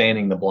then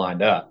standing the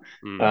blind up.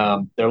 They're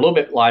a little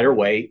bit lighter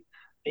weight.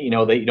 You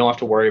don't have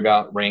to worry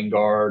about rain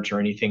guards or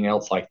anything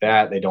else like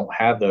that. They don't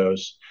have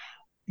those.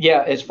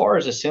 Yeah, as far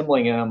as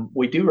assembling them,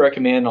 we do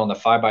recommend on the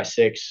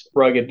 5x6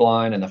 rugged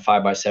blind and the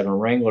 5x7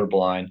 Wrangler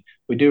blind,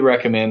 we do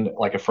recommend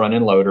like a front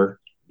end loader,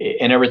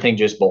 and everything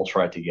just bolts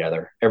right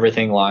together.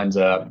 Everything lines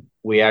up.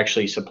 We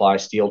actually supply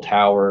steel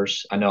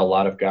towers. I know a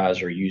lot of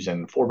guys are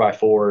using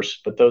 4x4s,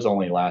 but those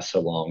only last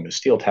so long. The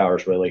steel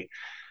towers really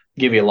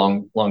give you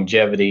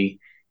longevity.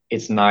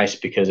 It's nice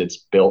because it's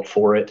built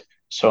for it.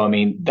 So, I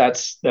mean,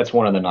 that's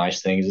one of the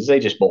nice things is they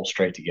just bolt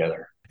straight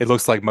together. It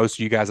looks like most of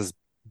you guys'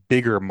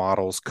 bigger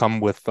models come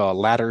with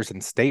ladders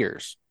and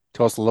stairs.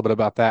 Tell us a little bit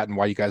about that and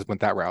why you guys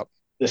went that route.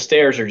 The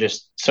stairs are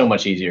just so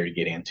much easier to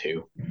get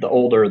into. The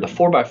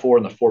 4x4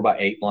 and the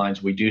 4x8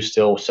 blinds, we do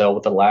still sell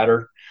with a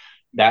ladder.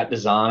 That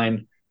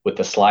design with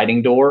the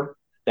sliding door,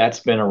 that's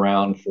been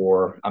around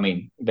for,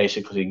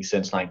 basically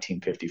since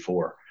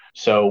 1954.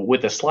 So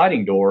with the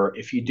sliding door,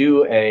 if you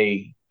do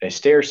a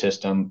stair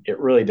system, it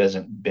really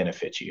doesn't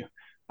benefit you.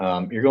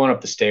 You're going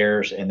up the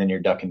stairs and then you're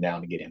ducking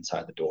down to get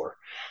inside the door.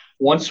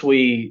 Once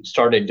we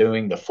started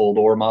doing the full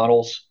door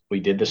models,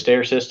 we did the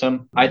stair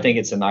system. I think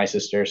it's the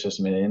nicest stair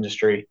system in the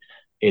industry.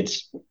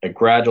 It's a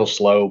gradual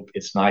slope.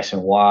 It's nice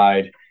and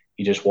wide.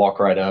 You just walk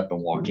right up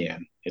and walk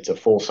in. It's a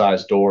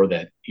full-size door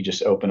that you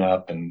just open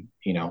up and,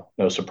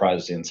 no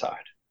surprises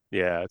inside.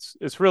 Yeah,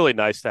 it's really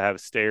nice to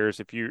have stairs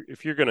if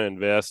you're going to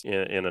invest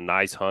in a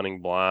nice hunting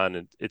blind.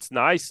 And it's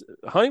nice.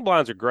 Hunting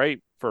blinds are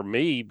great for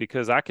me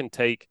because I can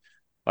take,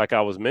 like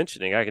I was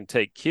mentioning, I can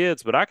take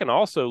kids, but I can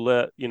also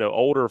let,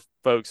 older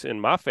folks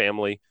in my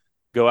family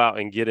go out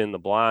and get in the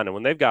blind. And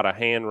when they've got a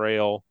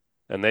handrail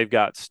and they've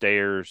got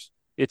stairs,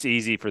 it's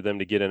easy for them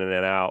to get in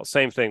and out.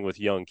 Same thing with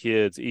young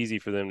kids, easy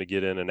for them to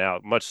get in and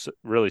out, much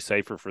really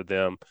safer for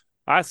them.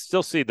 I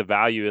still see the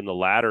value in the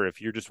ladder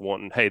if you're just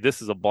wanting, hey,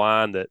 this is a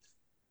blind that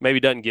maybe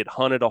doesn't get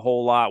hunted a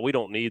whole lot. We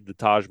don't need the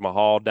Taj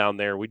Mahal down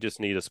there. We just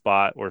need a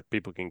spot where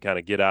people can kind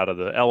of get out of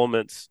the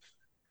elements.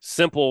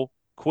 Simple,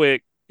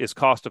 quick, as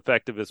cost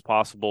effective as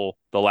possible.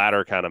 The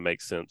ladder kind of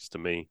makes sense to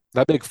me.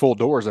 That big full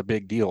door is a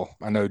big deal.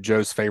 I know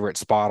Joe's favorite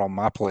spot on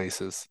my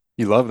place is,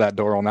 you love that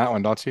door on that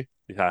one, don't you?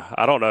 Yeah,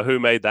 I don't know who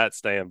made that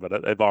stand,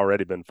 but they've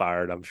already been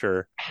fired, I'm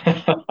sure.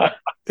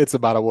 It's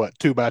about a what,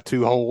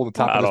 2x2 hole on the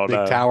top I of this don't big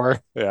know. tower.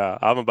 Yeah,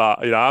 I'm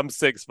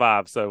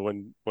 6'5", so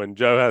when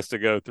Joe has to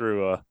go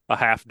through a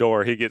half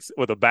door, he gets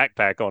with a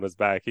backpack on his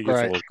back, he gets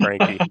a Right. little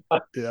cranky.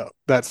 Yeah,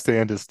 that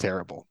stand is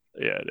terrible.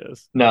 Yeah, it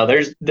is. No,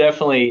 there's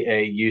definitely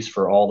a use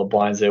for all the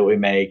blinds that we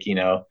make.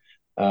 A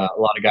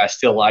lot of guys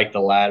still like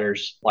the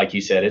ladders. Like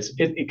you said,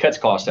 it cuts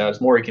cost out.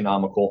 It's more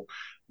economical.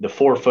 The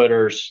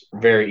 4-footers,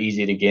 very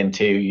easy to get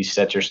into. You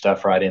set your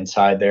stuff right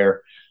inside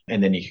there,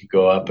 and then you could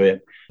go up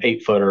it.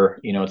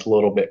 8-footer, it's a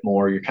little bit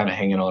more. You're kind of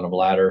hanging on a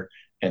ladder,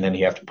 and then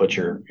you have to put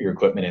your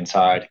equipment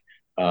inside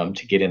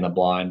to get in the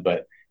blind.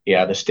 But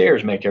yeah, the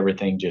stairs make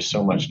everything just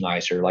so much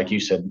nicer. Like you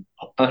said,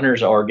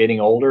 hunters are getting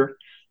older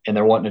and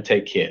they're wanting to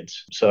take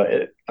kids.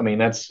 So,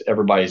 that's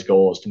everybody's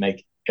goal, is to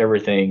make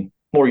everything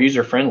more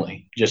user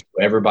friendly. Just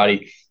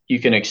everybody, you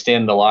can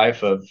extend the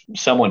life of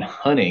someone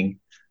hunting.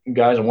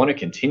 Guys want to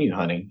continue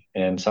hunting,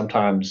 and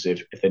sometimes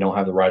if they don't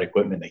have the right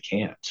equipment, they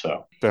can't.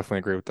 So Definitely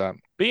agree with that.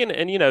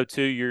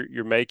 Too,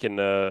 you're making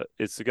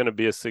it's going to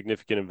be a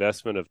significant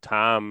investment of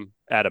time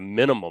at a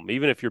minimum.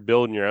 Even if you're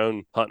building your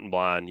own hunting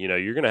blind,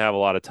 you're going to have a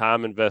lot of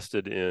time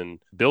invested in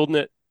building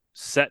it,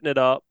 setting it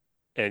up,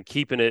 and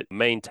keeping it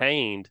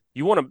maintained.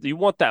 You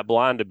want that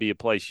blind to be a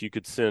place you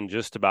could send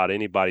just about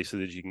anybody so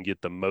that you can get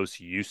the most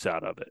use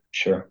out of it.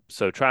 Sure.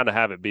 So trying to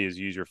have it be as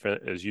user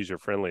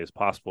friendly as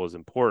possible is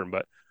important.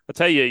 But I'll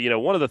tell you,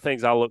 one of the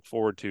things I look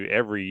forward to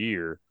every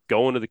year,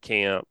 going to the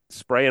camp,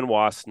 spraying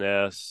wasp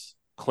nests,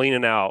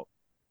 cleaning out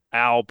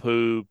owl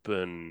poop,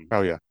 and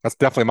Oh yeah, that's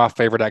definitely my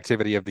favorite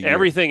activity of the year.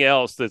 everything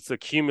else that's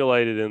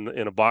accumulated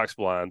in a box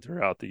blind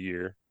throughout the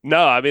year.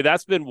 No,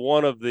 that's been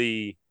one of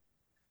the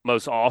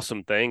most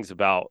awesome things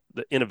about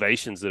the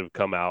innovations that have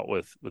come out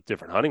with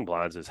different hunting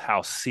blinds is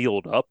how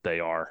sealed up they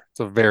are. It's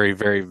a very,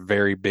 very,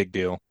 very big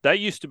deal. That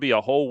used to be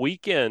a whole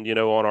weekend,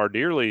 on our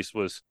deer lease.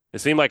 It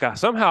seemed like I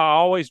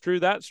always drew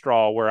that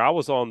straw where I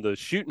was on the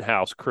shooting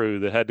house crew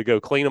that had to go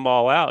clean them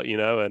all out,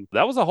 and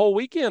that was a whole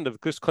weekend of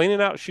just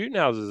cleaning out shooting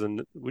houses.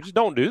 And we just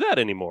don't do that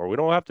anymore. We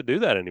don't have to do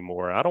that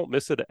anymore. I don't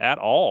miss it at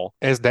all.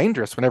 It's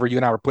dangerous. Whenever you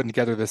and I were putting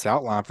together this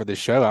outline for this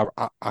show,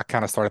 I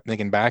kind of started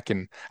thinking back,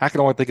 and I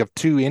can only think of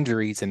 2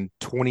 injuries in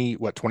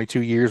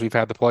 22 years we've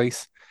had the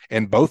place.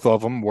 And both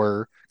of them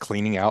were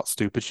cleaning out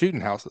stupid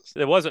shooting houses.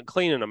 It wasn't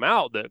cleaning them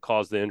out that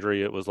caused the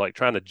injury. It was like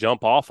trying to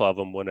jump off of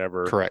them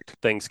whenever Correct.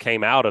 things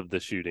came out of the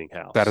shooting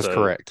house. That is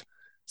correct.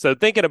 So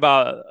thinking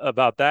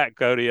about that,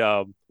 Cody,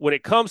 when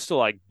it comes to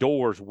like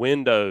doors,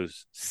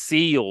 windows,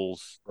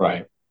 seals,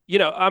 right.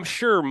 I'm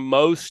sure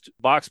most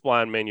box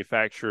blind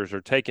manufacturers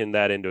are taking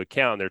that into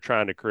account. They're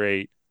trying to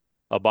create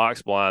a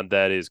box blind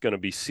that is going to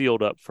be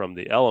sealed up from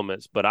the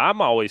elements. But I'm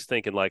always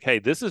thinking like,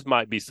 hey,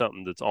 might be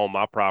something that's on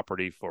my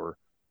property for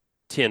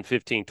 10,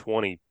 15,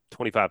 20,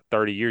 25,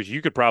 30 years.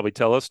 You could probably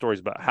tell us stories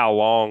about how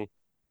long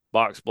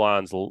box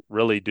blinds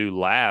really do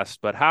last,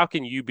 but how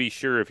can you be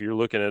sure, if you're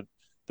looking at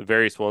the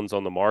various ones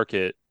on the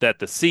market, that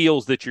the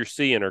seals that you're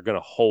seeing are going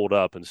to hold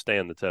up and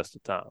stand the test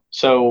of time?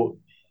 So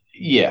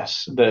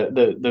yes,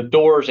 the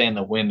doors and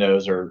the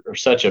windows are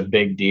such a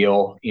big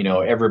deal.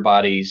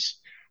 Everybody's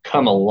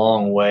come a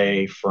long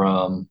way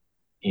from,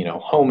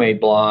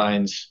 homemade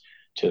blinds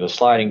to the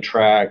sliding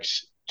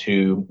tracks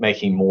to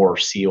making more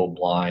sealed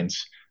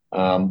blinds.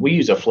 We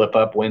use a flip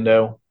up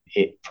window.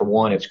 For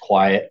one, it's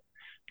quiet.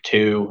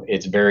 2,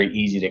 it's very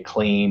easy to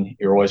clean.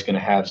 You're always going to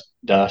have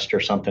dust or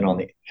something on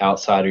the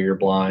outside of your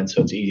blind,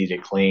 so it's easy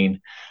to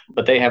clean.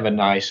 But they have a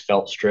nice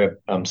felt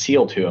strip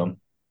seal to them,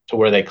 to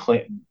where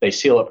they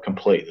seal up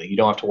completely. You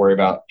don't have to worry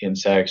about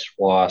insects,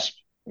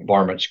 wasps,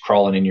 varmints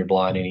crawling in your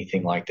blind,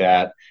 anything like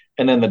that.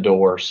 And then the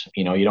doors,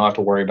 you don't have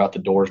to worry about the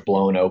doors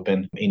blowing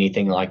open,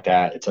 anything like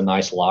that. It's a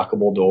nice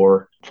lockable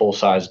door, full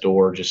size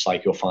door, just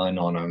like you'll find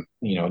on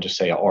just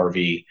say a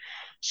RV.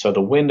 So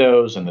the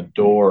windows and the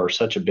door are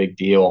such a big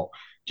deal,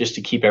 just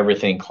to keep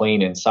everything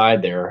clean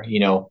inside there.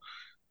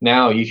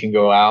 Now you can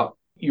go out,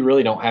 you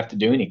really don't have to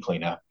do any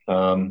cleanup.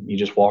 You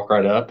just walk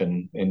right up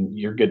and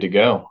you're good to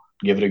go.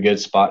 Give it a good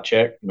spot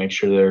check, make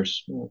sure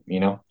there's,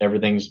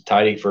 everything's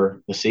tidy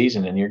for the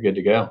season, and you're good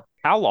to go.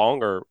 How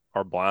long are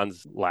are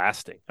blinds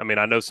lasting? I mean,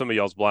 I know some of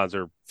y'all's blinds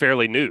are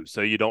fairly new,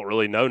 so you don't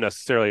really know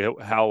necessarily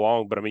how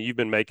long, but I mean, you've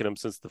been making them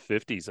since the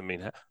 50s. I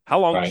mean, how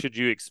long should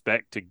you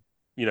expect to,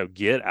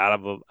 get out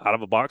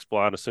of a box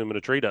blind, assuming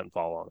a tree doesn't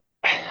fall on it?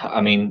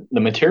 I mean,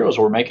 the materials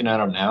we're making out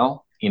of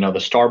now, the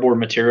starboard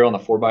material on the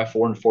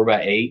 4x4 and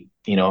 4x8,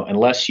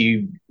 unless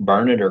you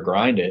burn it or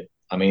grind it,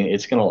 I mean,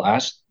 it's going to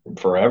last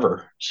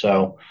forever.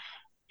 So,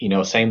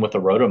 same with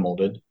the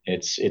rotomolded.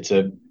 It's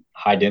a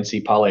high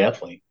density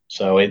polyethylene.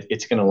 So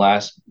it's going to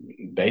last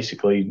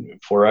basically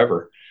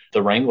forever.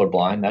 The Wrangler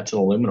blind, that's an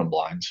aluminum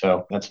blind.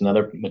 So that's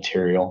another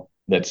material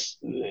that's,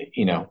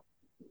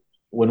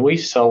 when we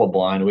sell a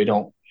blind, we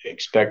don't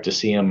expect to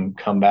see them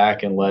come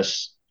back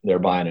unless they're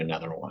buying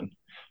another one.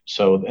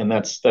 So, and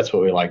that's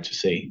what we like to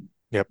see.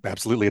 Yep,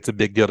 absolutely. It's a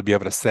big deal to be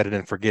able to set it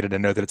and forget it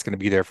and know that it's going to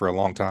be there for a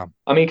long time.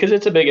 I mean, because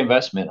it's a big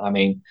investment. I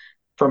mean,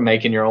 from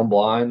making your own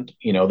blind,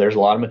 there's a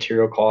lot of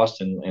material costs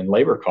and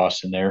labor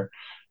costs in there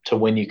to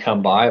when you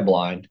come buy a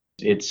blind.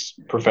 It's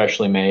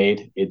professionally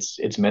made.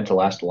 It's meant to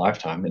last a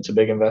lifetime. It's a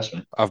big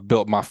investment. I've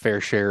built my fair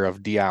share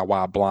of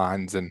DIY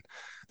blinds, and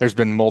there's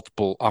been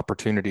multiple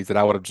opportunities that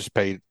I would have just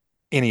paid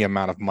any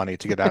amount of money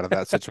to get out of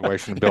that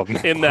situation building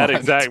in that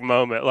exact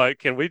moment. Like,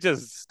 can we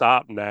just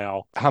stop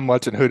now? How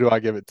much and who do I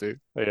give it to?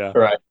 Yeah.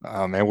 Right.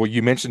 And well,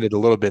 you mentioned it a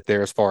little bit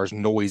there as far as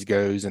noise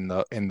goes and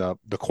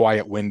the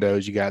quiet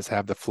windows. You guys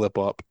have the flip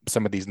up.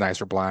 Some of these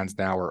nicer blinds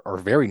now are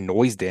very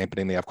noise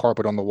dampening. They have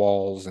carpet on the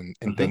walls and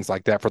things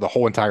like that for the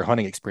whole entire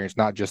hunting experience,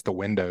 not just the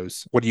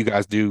windows. What do you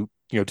guys do,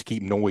 to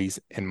keep noise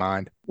in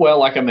mind? Well,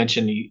 like I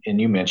mentioned, and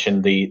you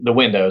mentioned the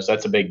windows,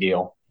 that's a big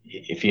deal.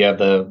 If you have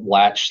the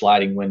latch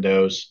sliding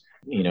windows,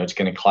 it's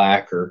going to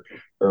clack or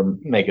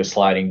make a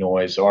sliding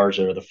noise. Ours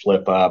are the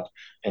flip up,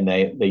 and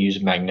they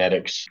use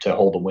magnetics to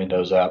hold the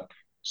windows up.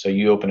 So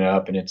you open it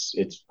up and it's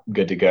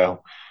good to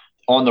go.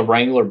 On the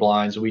Wrangler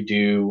blinds, we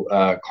do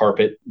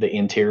carpet the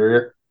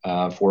interior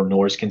for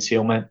noise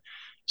concealment.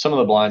 Some of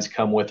the blinds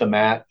come with a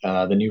mat.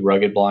 The new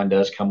rugged blind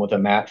does come with a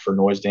mat for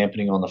noise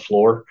dampening on the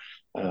floor.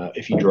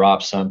 If you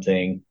drop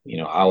something,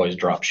 I always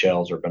drop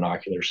shells or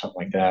binoculars,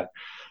 something like that.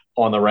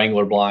 On the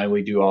Wrangler blind,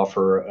 we do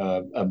offer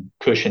a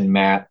cushion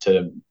mat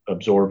to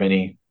absorb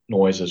any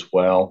noise as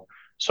well.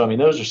 So, I mean,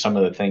 those are some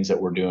of the things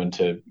that we're doing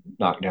to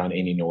knock down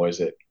any noise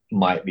that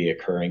might be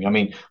occurring. I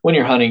mean, when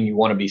you're hunting, you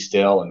want to be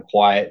still and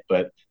quiet,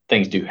 but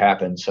things do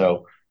happen.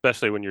 So,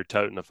 especially when you're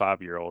toting a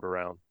 5-year-old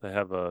around, they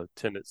have a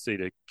tendency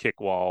to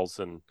kick walls.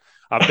 And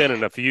I've been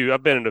in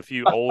a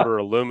few older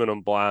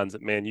aluminum blinds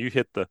that, man,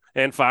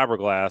 and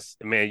fiberglass,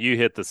 man, you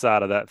hit the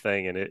side of that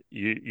thing and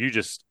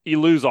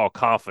you lose all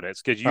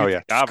confidence because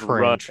I've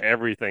run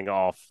everything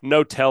off.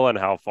 No telling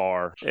how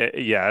far.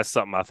 Yeah, that's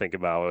something I think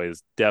about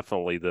is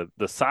definitely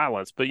the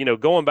silence. But,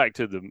 going back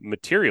to the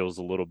materials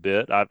a little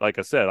bit, like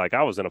I said,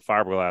 I was in a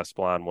fiberglass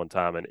blind one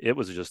time and it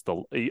was just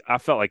I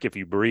felt like if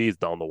you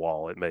breathed on the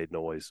wall, it made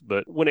noise.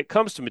 But when it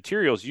comes to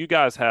materials, you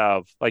guys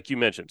have, like you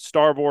mentioned,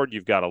 starboard,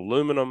 you've got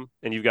aluminum,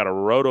 and you've got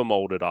a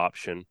rotomolded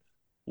option.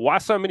 Why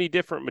so many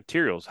different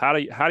materials? How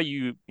do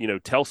you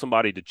tell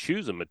somebody to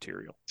choose a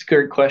material? It's a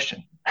great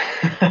question.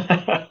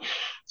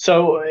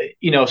 So,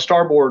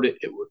 starboard,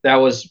 that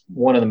was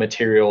one of the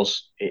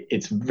materials.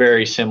 It's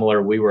very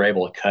similar. We were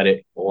able to cut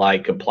it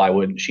like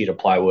a sheet of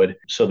plywood.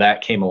 So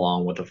that came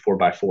along with a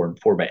 4x4 and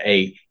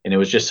 4x8, and it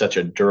was just such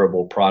a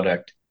durable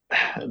product.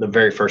 The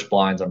very first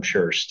blinds, I'm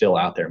sure, are still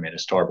out there made of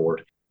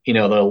starboard. The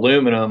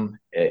aluminum,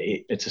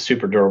 it's a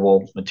super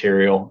durable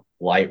material,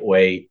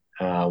 lightweight.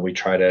 We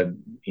try to,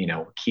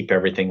 keep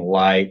everything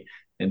light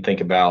and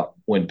think about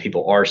when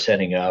people are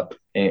setting up,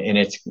 and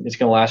it's going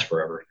to last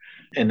forever.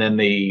 And then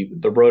the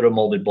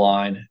rotomolded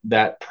blind,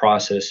 that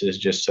process is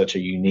just such a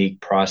unique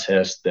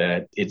process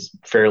that it's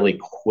fairly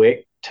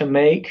quick to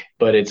make,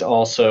 but it's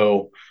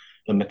also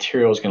the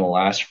material is going to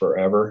last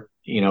forever.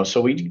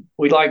 So we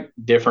like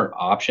different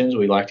options.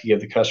 We like to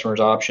give the customers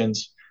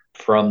options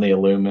from the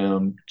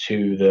aluminum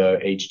to the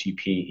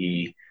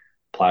HDPE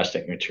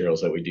plastic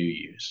materials that we do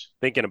use.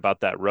 Thinking about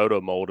that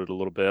rotomolded a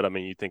little bit, I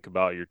mean, you think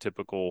about your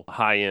typical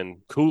high-end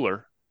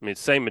cooler. I mean,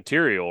 same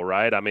material,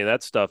 right? I mean,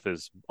 that stuff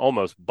is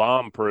almost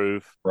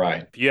bomb-proof.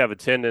 Right. If you have a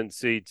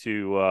tendency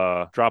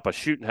to drop a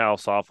shooting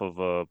house off of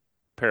a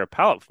pair of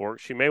pallet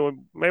forks, you may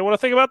want to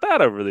think about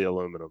that over the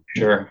aluminum.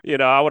 Sure.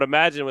 I would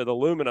imagine with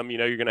aluminum,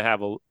 you're going to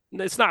have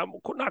it's not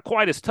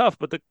quite as tough,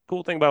 but the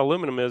cool thing about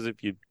aluminum is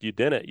if you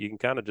dent it, you can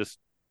kind of just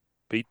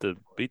beat the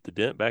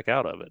dent back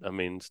out of it. I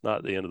mean, it's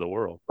not the end of the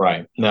world.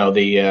 Right. No,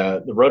 the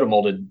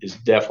rotomolded is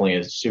definitely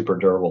a super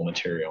durable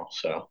material.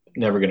 So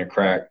never going to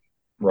crack,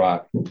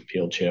 rot,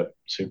 peel, chip.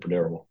 Super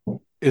durable.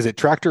 Is it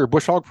tractor or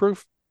bush hog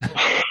proof?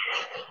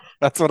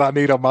 That's what I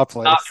need on my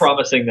place. Not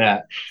promising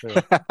that.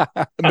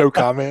 No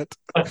comment.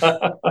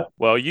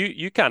 Well,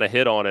 you kind of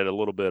hit on it a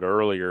little bit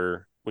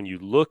earlier. When you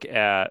look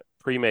at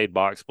pre-made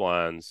box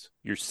blinds,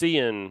 you're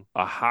seeing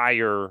a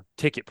higher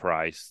ticket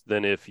price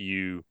than if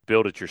you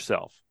build it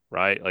yourself,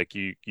 right? Like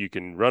you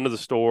can run to the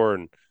store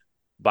and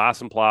buy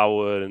some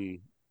plywood and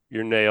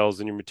your nails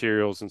and your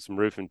materials and some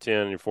roofing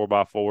tin and your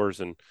 4x4s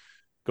and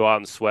go out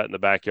and sweat in the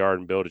backyard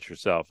and build it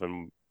yourself.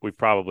 And we've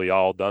probably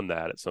all done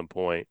that at some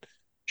point.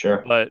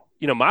 Sure. But,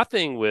 my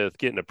thing with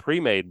getting a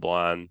pre-made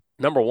blind,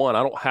 number one,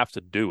 I don't have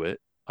to do it.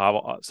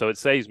 So it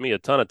saves me a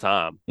ton of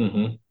time.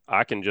 Mm-hmm.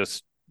 I can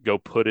just go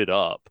put it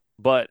up.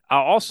 But I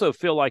also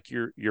feel like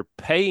you're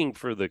paying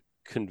for the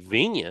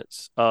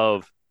convenience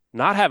of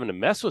not having to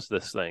mess with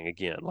this thing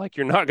again. Like,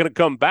 you're not going to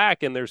come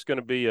back and there's going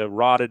to be a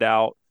rotted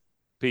out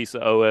piece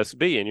of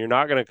OSB, and you're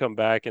not going to come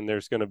back and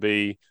there's going to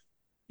be,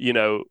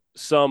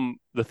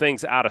 the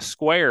things out of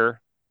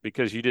square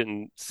because you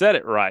didn't set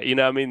it right.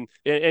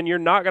 And you're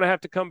not going to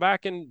have to come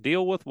back and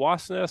deal with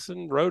wasp nests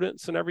and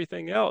rodents and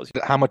everything else.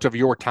 How much of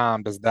your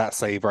time does that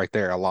save right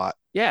there? A lot.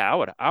 Yeah,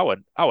 I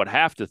would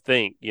have to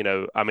think,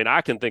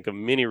 I can think of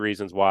many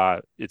reasons why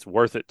it's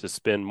worth it to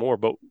spend more,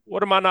 but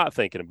what am I not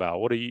thinking about?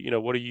 What do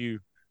you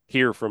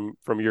hear from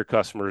your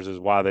customers is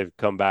why they've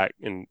come back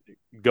and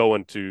go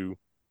into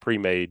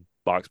pre-made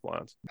box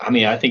blinds?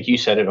 I think you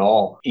said it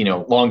all.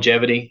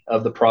 Longevity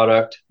of the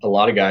product. A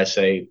lot of guys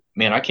say,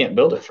 man, I can't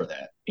build it for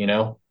that,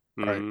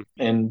 Mm-hmm.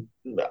 And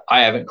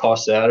I haven't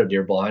costed out a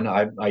deer blind.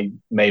 I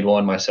made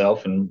one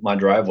myself in my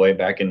driveway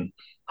back in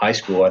high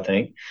school, I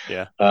think.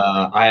 Yeah.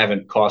 I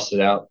haven't costed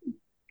out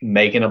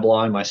making a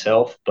blind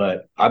myself,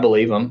 but I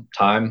believe them.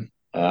 Time,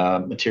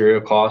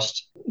 material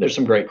cost. There's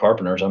some great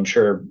carpenters. I'm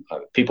sure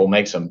people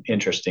make some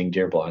interesting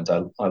deer blinds.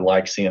 I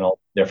like seeing all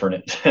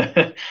different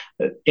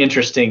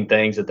interesting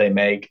things that they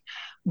make.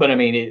 But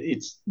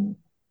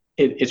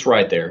it's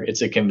right there.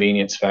 It's a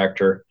convenience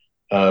factor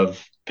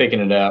of picking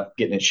it up,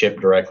 getting it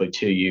shipped directly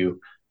to you,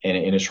 and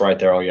it's right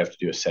there. All you have to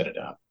do is set it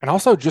up. And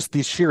also just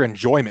the sheer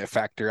enjoyment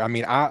factor.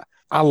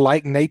 I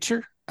like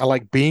nature. I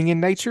like being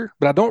in nature,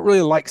 but I don't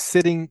really like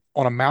sitting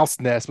on a mouse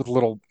nest with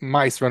little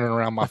mice running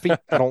around my feet.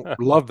 I don't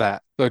love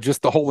that. So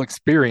just the whole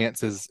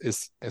experience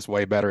is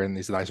way better in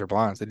these nicer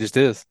blinds. It just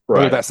is. Right.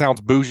 Whether that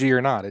sounds bougie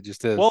or not, it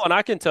just is. Well, and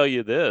I can tell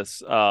you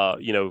this,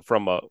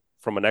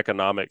 from an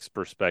economics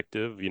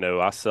perspective,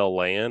 I sell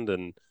land,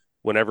 and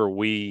whenever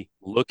we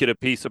look at a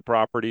piece of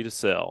property to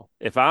sell,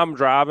 if I'm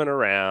driving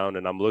around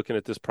and I'm looking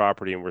at this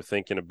property and we're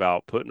thinking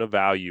about putting a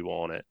value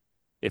on it,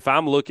 if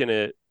I'm looking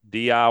at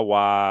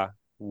DIY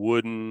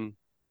wooden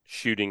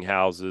shooting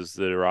houses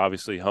that are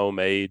obviously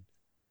homemade,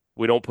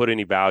 we don't put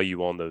any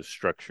value on those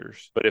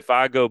structures. But if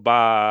I go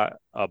buy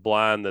a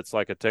blind that's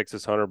like a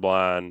Texas Hunter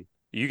blind,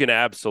 you can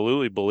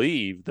absolutely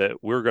believe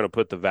that we're going to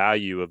put the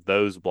value of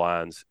those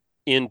blinds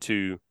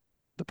into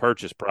the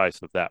purchase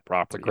price of that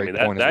property.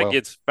 That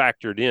gets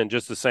factored in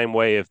just the same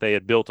way. If they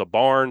had built a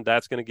barn,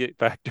 that's going to get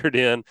factored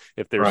in.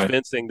 If there's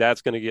fencing,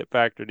 that's going to get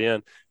factored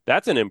in.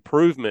 That's an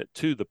improvement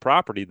to the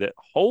property that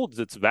holds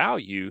its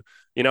value.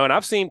 And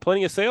I've seen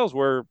plenty of sales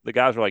where the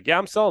guys are like, yeah,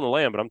 I'm selling the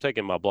land, but I'm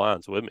taking my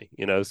blinds with me,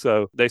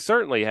 so they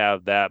certainly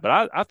have that.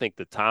 But I think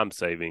the time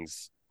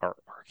savings are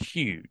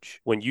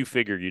huge when you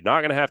figure you're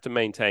not going to have to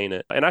maintain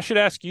it. And I should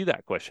ask you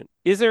that question.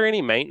 Is there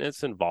any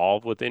maintenance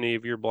involved with any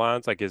of your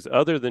blinds? Like,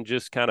 other than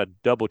just kind of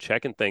double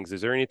checking things, is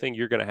there anything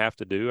you're going to have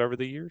to do over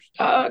the years?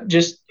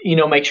 Just,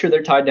 make sure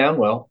they're tied down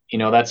well.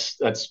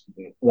 That's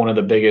one of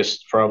the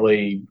biggest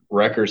probably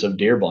wreckers of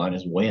deer blind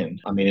is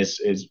wind.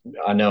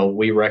 I know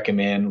we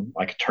recommend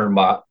like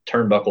a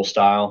turnbuckle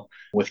style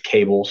with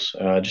cables.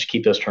 Just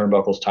keep those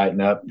turnbuckles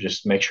tightened up.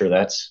 Just make sure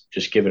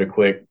just give it a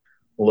quick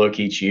look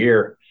each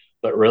year.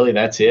 But really,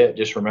 that's it.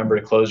 Just remember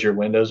to close your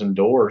windows and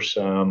doors,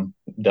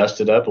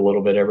 dust it up a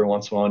little bit every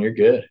once in a while, and you're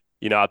good.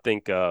 I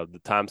think the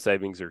time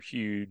savings are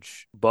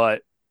huge.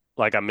 But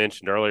like I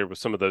mentioned earlier, with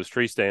some of those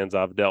tree stands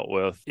I've dealt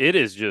with, it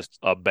is just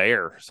a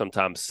bear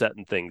sometimes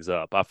setting things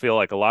up. I feel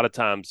like a lot of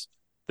times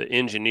the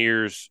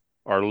engineers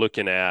are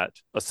looking at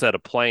a set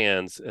of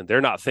plans and they're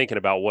not thinking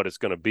about what it's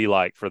going to be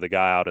like for the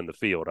guy out in the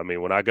field.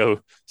 When I go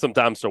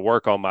sometimes to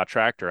work on my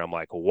tractor, I'm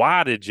like,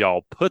 why did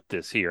y'all put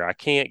this here? I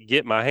can't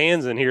get my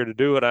hands in here to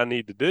do what I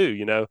need to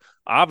do.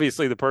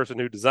 Obviously the person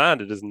who designed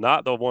it is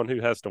not the one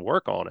who has to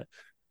work on it.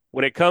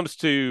 When it comes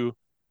to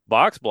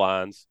box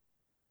blinds,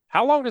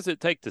 how long does it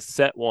take to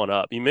set one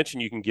up? You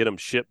mentioned you can get them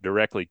shipped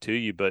directly to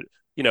you, but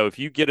if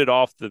you get it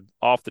off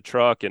the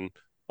truck and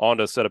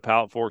onto a set of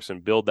pallet forks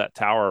and build that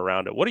tower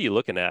around it, what are you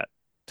looking at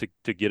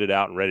to get it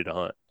out and ready to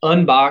hunt?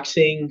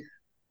 Unboxing,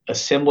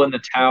 assembling the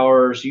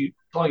towers, as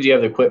long as you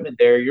have the equipment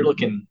there, you're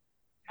looking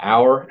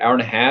hour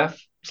and a half.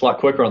 It's a lot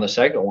quicker on the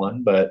second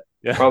one, but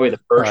probably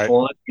the first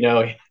one,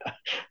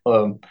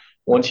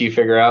 once you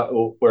figure out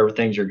where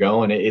things are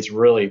going, it's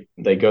really,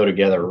 they go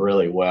together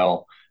really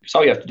well. So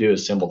all you have to do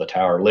is assemble the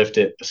tower, lift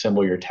it,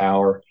 assemble your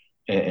tower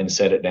and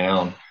set it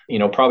down.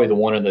 Probably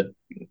one of the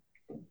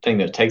thing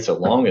that takes the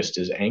longest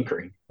is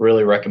anchoring.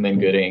 Really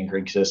recommend good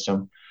anchoring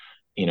system.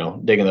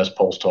 Digging those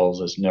post holes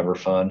is never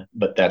fun,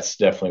 but that's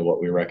definitely what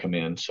we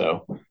recommend.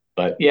 So,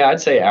 but yeah, I'd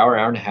say hour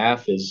and a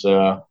half is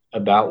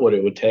about what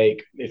it would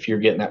take if you're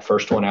getting that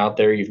first one out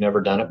there. You've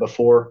never done it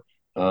before.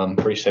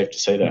 Pretty safe to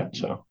say that.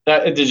 So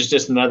that is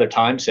just another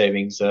time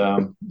savings,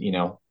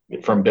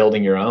 from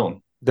building your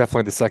own.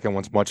 Definitely the second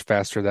one's much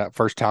faster. That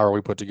first tower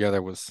we put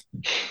together was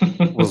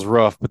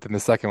rough, but then the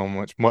second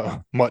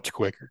one much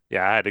quicker.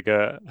 Yeah, I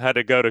had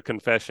to go to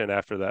confession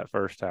after that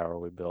first tower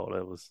we built.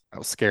 That was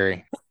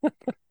scary.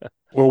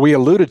 Well, we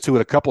alluded to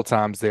it a couple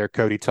times there,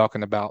 Cody,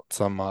 talking about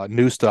some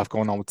new stuff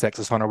going on with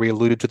Texas Hunter. We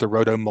alluded to the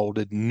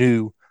roto-molded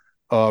new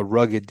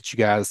rugged that you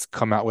guys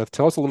come out with.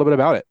 Tell us a little bit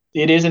about it.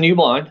 It is a new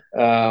blind.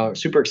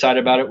 Super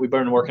excited about it. We've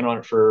been working on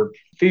it for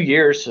a few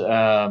years.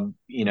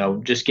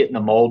 Just getting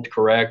the mold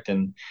correct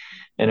and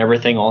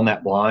everything on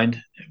that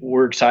blind.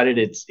 We're excited.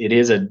 It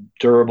is a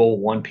durable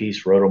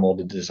one-piece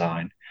roto-molded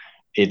design.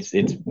 It's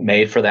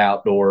made for the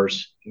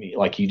outdoors,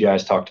 like you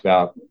guys talked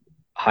about,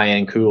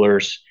 high-end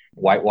coolers,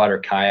 whitewater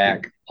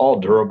kayak, all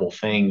durable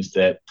things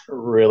that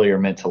really are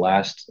meant to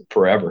last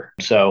forever.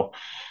 So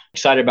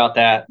excited about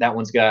that. That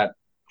one's got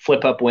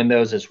flip-up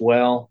windows as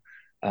well.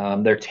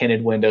 They're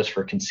tinted windows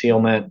for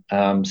concealment.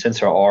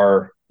 Since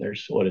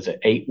there's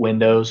 8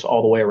 windows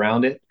all the way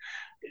around it.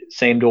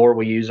 Same door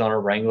we use on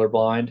our Wrangler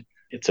blind.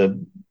 It's a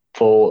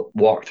full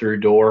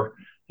walk-through door.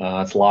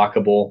 It's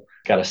lockable.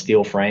 Got a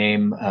steel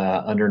frame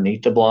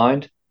underneath the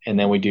blind, and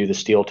then we do the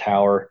steel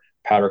tower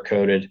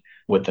powder-coated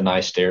with the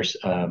nice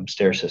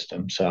stair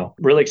system. So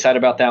really excited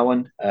about that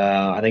one.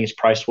 I think it's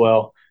priced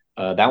well.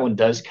 That one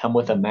does come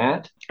with a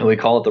mat, and we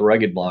call it the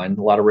rugged blind.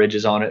 A lot of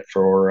ridges on it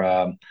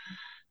for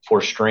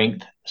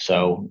strength.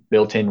 So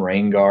built-in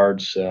rain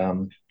guards.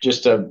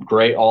 Just a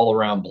great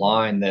all-around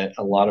blind that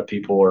a lot of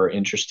people are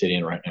interested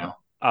in right now.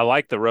 I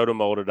like the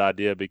roto-molded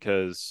idea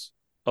because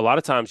a lot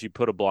of times you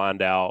put a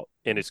blind out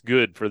and it's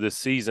good for this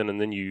season, and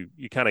then you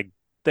kind of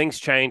things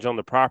change on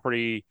the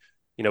property.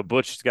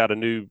 Butch's got a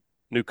new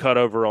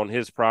cutover on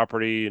his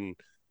property, and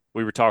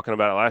we were talking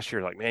about it last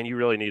year. Like, man, you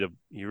really need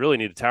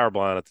a tower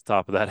blind at the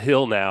top of that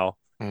hill now.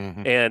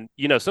 Mm-hmm.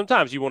 And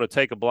sometimes you want to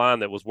take a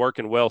blind that was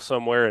working well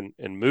somewhere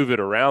and move it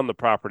around the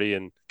property,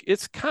 and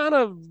it's kind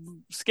of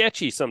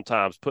sketchy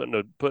sometimes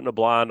putting a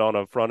blind on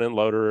a front end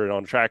loader and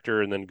on a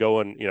tractor and then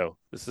going.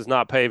 This is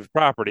not paved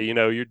property.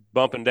 You're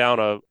bumping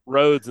down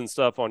roads and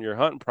stuff on your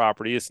hunting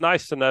property. It's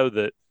nice to know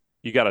that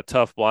you got a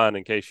tough blind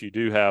in case you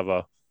do have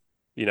a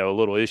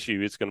little issue.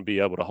 It's going to be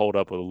able to hold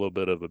up with a little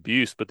bit of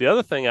abuse. But the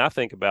other thing I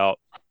think about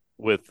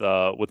with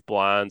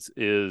blinds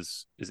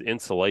is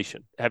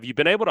insulation. Have you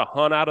been able to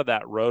hunt out of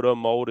that roto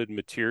molded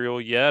material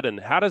yet? And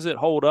how does it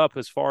hold up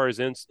as far as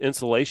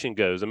insulation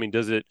goes? I mean,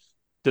 does it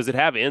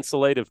have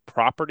insulative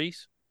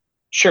properties?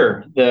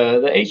 Sure.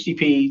 The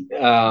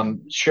HDP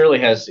surely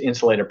has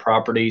insulative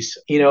properties.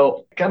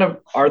 Kind of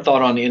our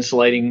thought on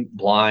insulating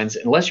blinds,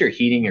 unless you're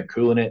heating or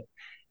cooling it,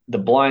 the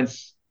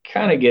blinds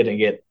kind of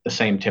get the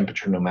same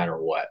temperature no matter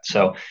what.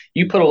 So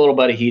you put a little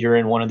bit of heater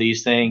in one of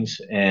these things,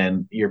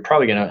 and you're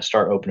probably going to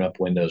start opening up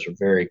windows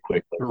very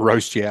quickly.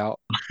 Roast you out.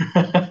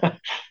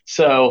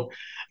 So,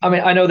 I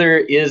mean, I know there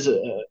is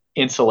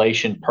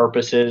insulation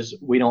purposes.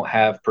 We don't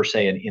have per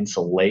se an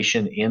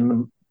insulation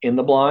in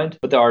the blind,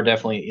 but there are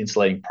definitely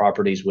insulating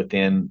properties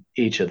within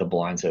each of the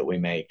blinds that we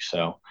make.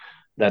 So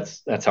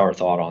that's our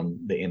thought on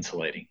the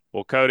insulating.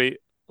 Well, Cody,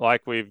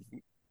 like we've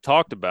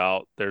talked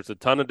about, there's a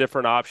ton of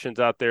different options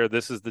out there.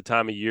 This is the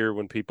time of year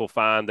when people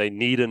find they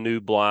need a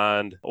new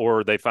blind,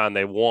 or they find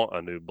they want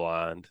a new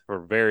blind for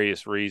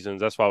various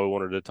reasons. That's why we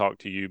wanted to talk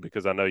to you,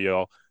 because I know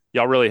y'all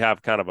really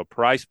have kind of a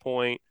price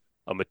point,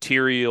 a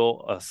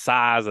material, a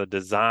size, a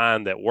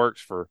design that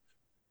works for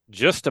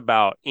just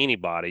about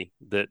anybody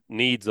that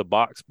needs a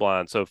box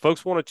blind. So if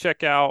folks want to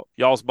check out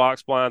y'all's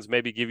box blinds,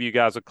 maybe give you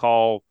guys a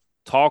call,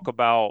 talk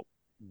about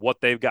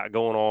what they've got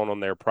going on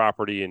their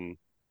property, and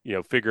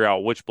figure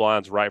out which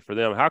blind's right for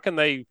them. How can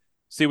they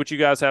see what you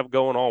guys have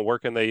going on? Where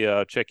can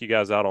they check you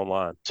guys out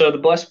online? So the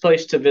best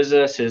place to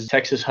visit us is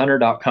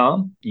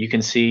texashunter.com. You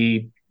can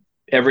see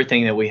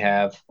everything that we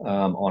have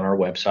on our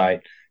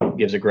website. It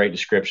gives a great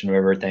description of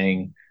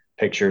everything,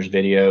 pictures,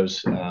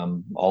 videos,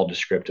 all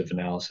descriptive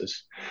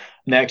analysis.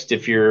 Next,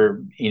 if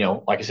you're,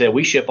 like I said,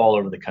 we ship all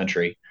over the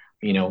country.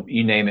 You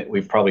name it,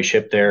 we've probably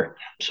shipped there.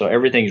 So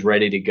everything's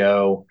ready to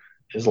go.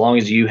 As long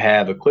as you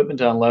have equipment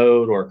to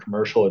unload or a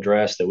commercial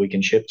address that we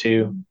can ship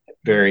to,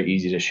 very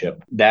easy to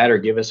ship. That, or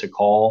give us a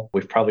call.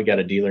 We've probably got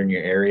a dealer in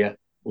your area.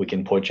 We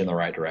can point you in the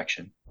right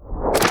direction.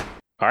 All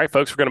right,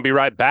 folks, we're going to be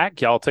right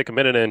back. Y'all take a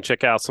minute and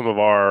check out some of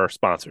our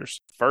sponsors.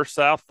 First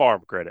South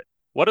Farm Credit.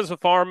 What does a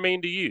farm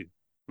mean to you?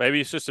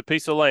 Maybe it's just a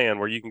piece of land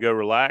where you can go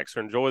relax or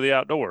enjoy the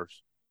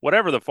outdoors.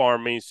 Whatever the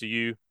farm means to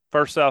you,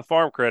 First South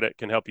Farm Credit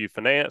can help you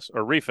finance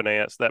or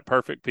refinance that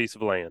perfect piece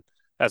of land.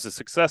 As a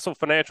successful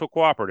financial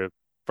cooperative,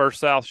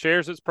 First South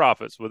shares its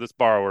profits with its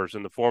borrowers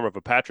in the form of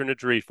a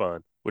patronage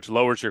refund, which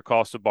lowers your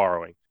cost of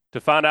borrowing. To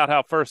find out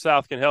how First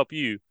South can help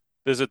you,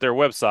 visit their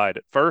website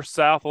at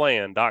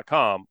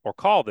firstsouthland.com or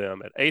call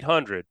them at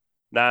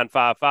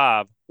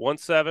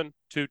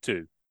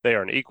 800-955-1722. They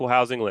are an equal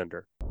housing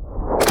lender.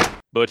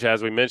 Butch,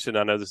 as we mentioned,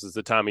 I know this is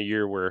the time of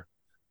year where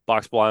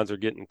box blinds are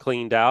getting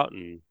cleaned out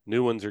and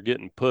new ones are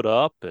getting put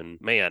up. And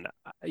man,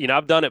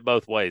 I've done it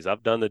both ways.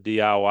 I've done the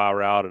DIY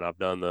route and I've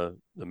done the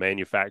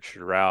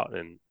manufactured route.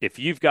 And if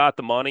you've got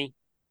the money,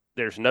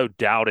 there's no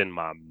doubt in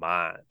my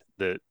mind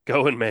that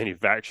going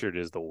manufactured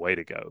is the way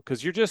to go,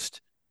 because you're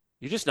just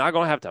not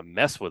going to have to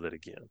mess with it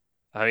again.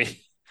 I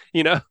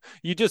mean,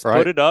 you just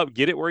put it up,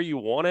 get it where you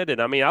want it.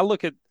 And I mean, I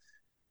look at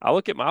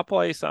my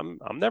place. I'm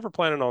never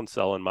planning on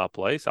selling my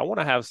place. I want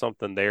to have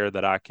something there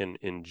that I can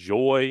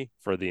enjoy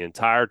for the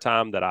entire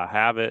time that I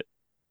have it.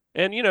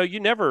 And, you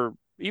never,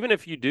 even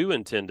if you do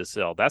intend to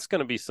sell, that's going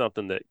to be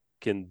something that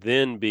can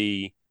then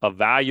be a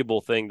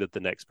valuable thing that the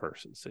next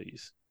person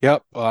sees.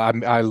 Yep.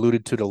 I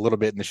alluded to it a little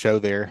bit in the show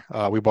there.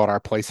 We bought our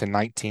place in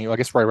I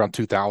guess right around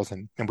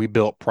 2000, and we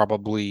built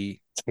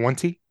probably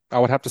 20, I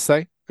would have to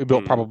say. We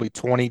built probably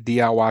 20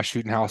 DIY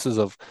shooting houses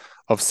of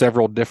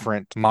several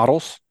different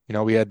models.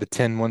 We had the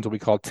 10 ones that we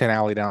called 10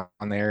 Alley down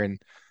there,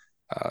 and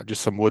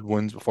just some wood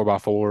ones,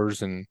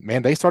 4x4s. And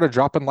man, they started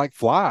dropping like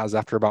flies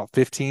after about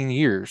 15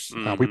 years.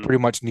 We pretty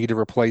much need to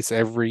replace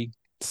every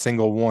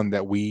single one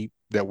that we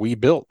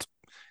built.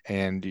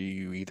 And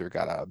you either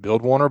got to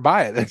build one or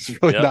buy it. There's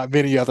really not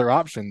many other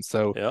options.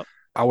 So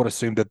I would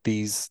assume that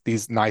these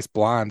nice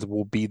blinds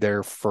will be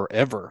there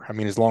forever. I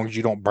mean, as long as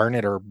you don't burn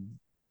it or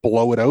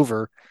blow it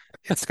over,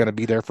 it's going to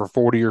be there for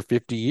 40 or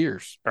 50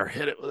 years. Or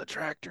hit it with a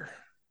tractor.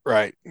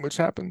 Right, which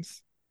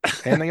happens.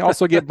 And they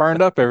also get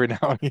burned up every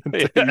now and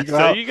then. You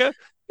might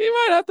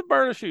have to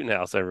burn a shooting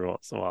house every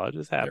once in a while. It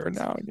just happens. Every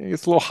now and then.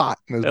 It's a little hot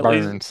in those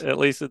burns. At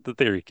least at the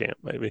theory camp,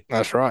 maybe.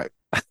 That's right.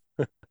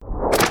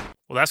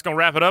 Well, that's going to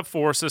wrap it up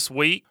for us this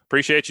week.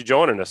 Appreciate you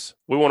joining us.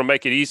 We want to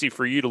make it easy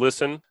for you to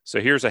listen. So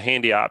here's a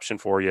handy option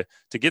for you.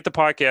 To get the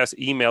podcast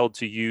emailed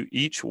to you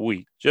each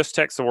week, just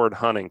text the word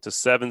hunting to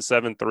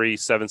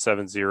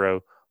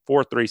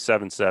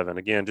 773-770-4377.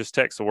 Again, just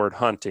text the word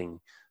hunting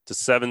to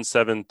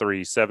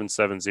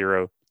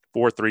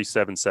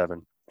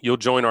 773-770-4377. You'll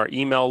join our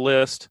email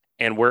list.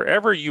 And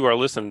wherever you are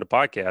listening to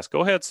podcasts,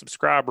 go ahead,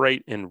 subscribe,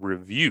 rate, and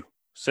review.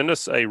 Send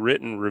us a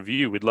written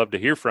review. We'd love to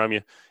hear from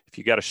you. If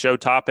you got a show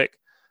topic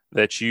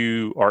that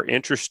you are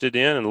interested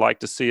in and like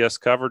to see us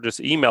cover,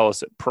 just email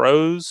us at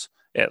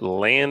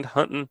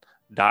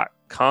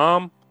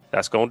pros@landhunting.com.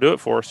 That's going to do it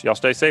for us. Y'all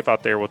stay safe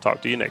out there. We'll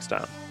talk to you next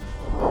time.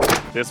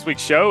 This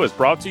week's show is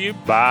brought to you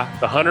by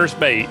the Hunter's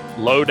Bait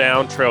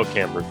Low-Down Trail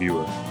Cam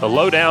Reviewer. The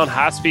Low-Down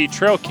high-speed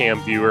trail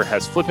cam viewer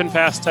has flippin'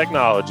 fast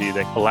technology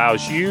that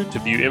allows you to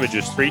view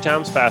images 3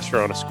 times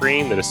faster on a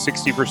screen that is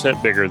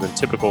 60% bigger than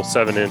typical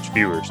 7-inch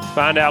viewers.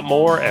 Find out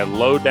more at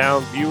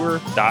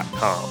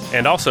lowdownviewer.com.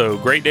 And also,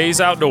 Great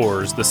Days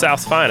Outdoors, the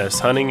South's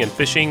finest hunting and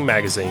fishing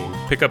magazine.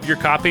 Pick up your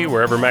copy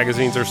wherever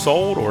magazines are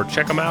sold or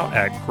check them out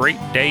at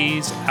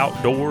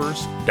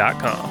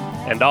greatdaysoutdoors.com.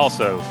 And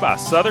also by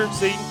Southern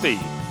Seed and Feed.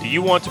 Do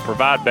you want to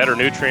provide better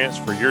nutrients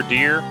for your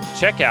deer?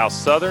 Check out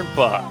Southern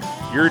Buck.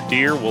 Your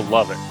deer will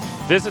love it.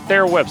 Visit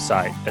their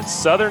website at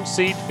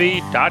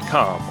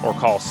southernseedfeed.com or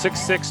call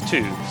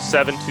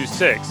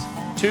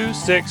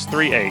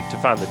 662-726-2638 to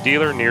find the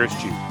dealer nearest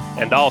you.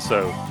 And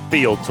also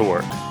Field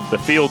Torque. The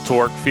Field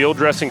Torque field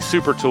dressing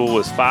super tool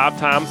is 5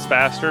 times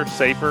faster,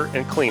 safer,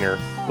 and cleaner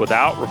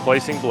without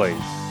replacing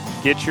blades.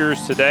 Get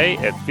yours today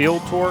at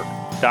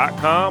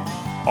fieldtorque.com,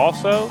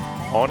 also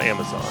on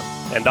Amazon.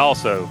 And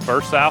also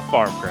First South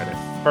Farm Credit.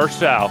 First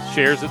South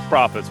shares its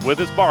profits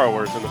with its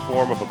borrowers in the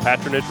form of a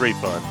patronage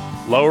refund,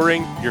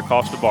 lowering your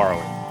cost of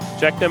borrowing.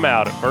 Check them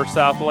out at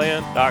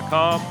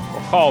firstsouthland.com or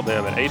call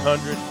them at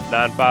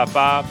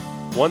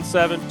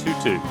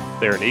 800-955-1722.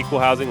 They're an equal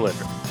housing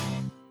lender.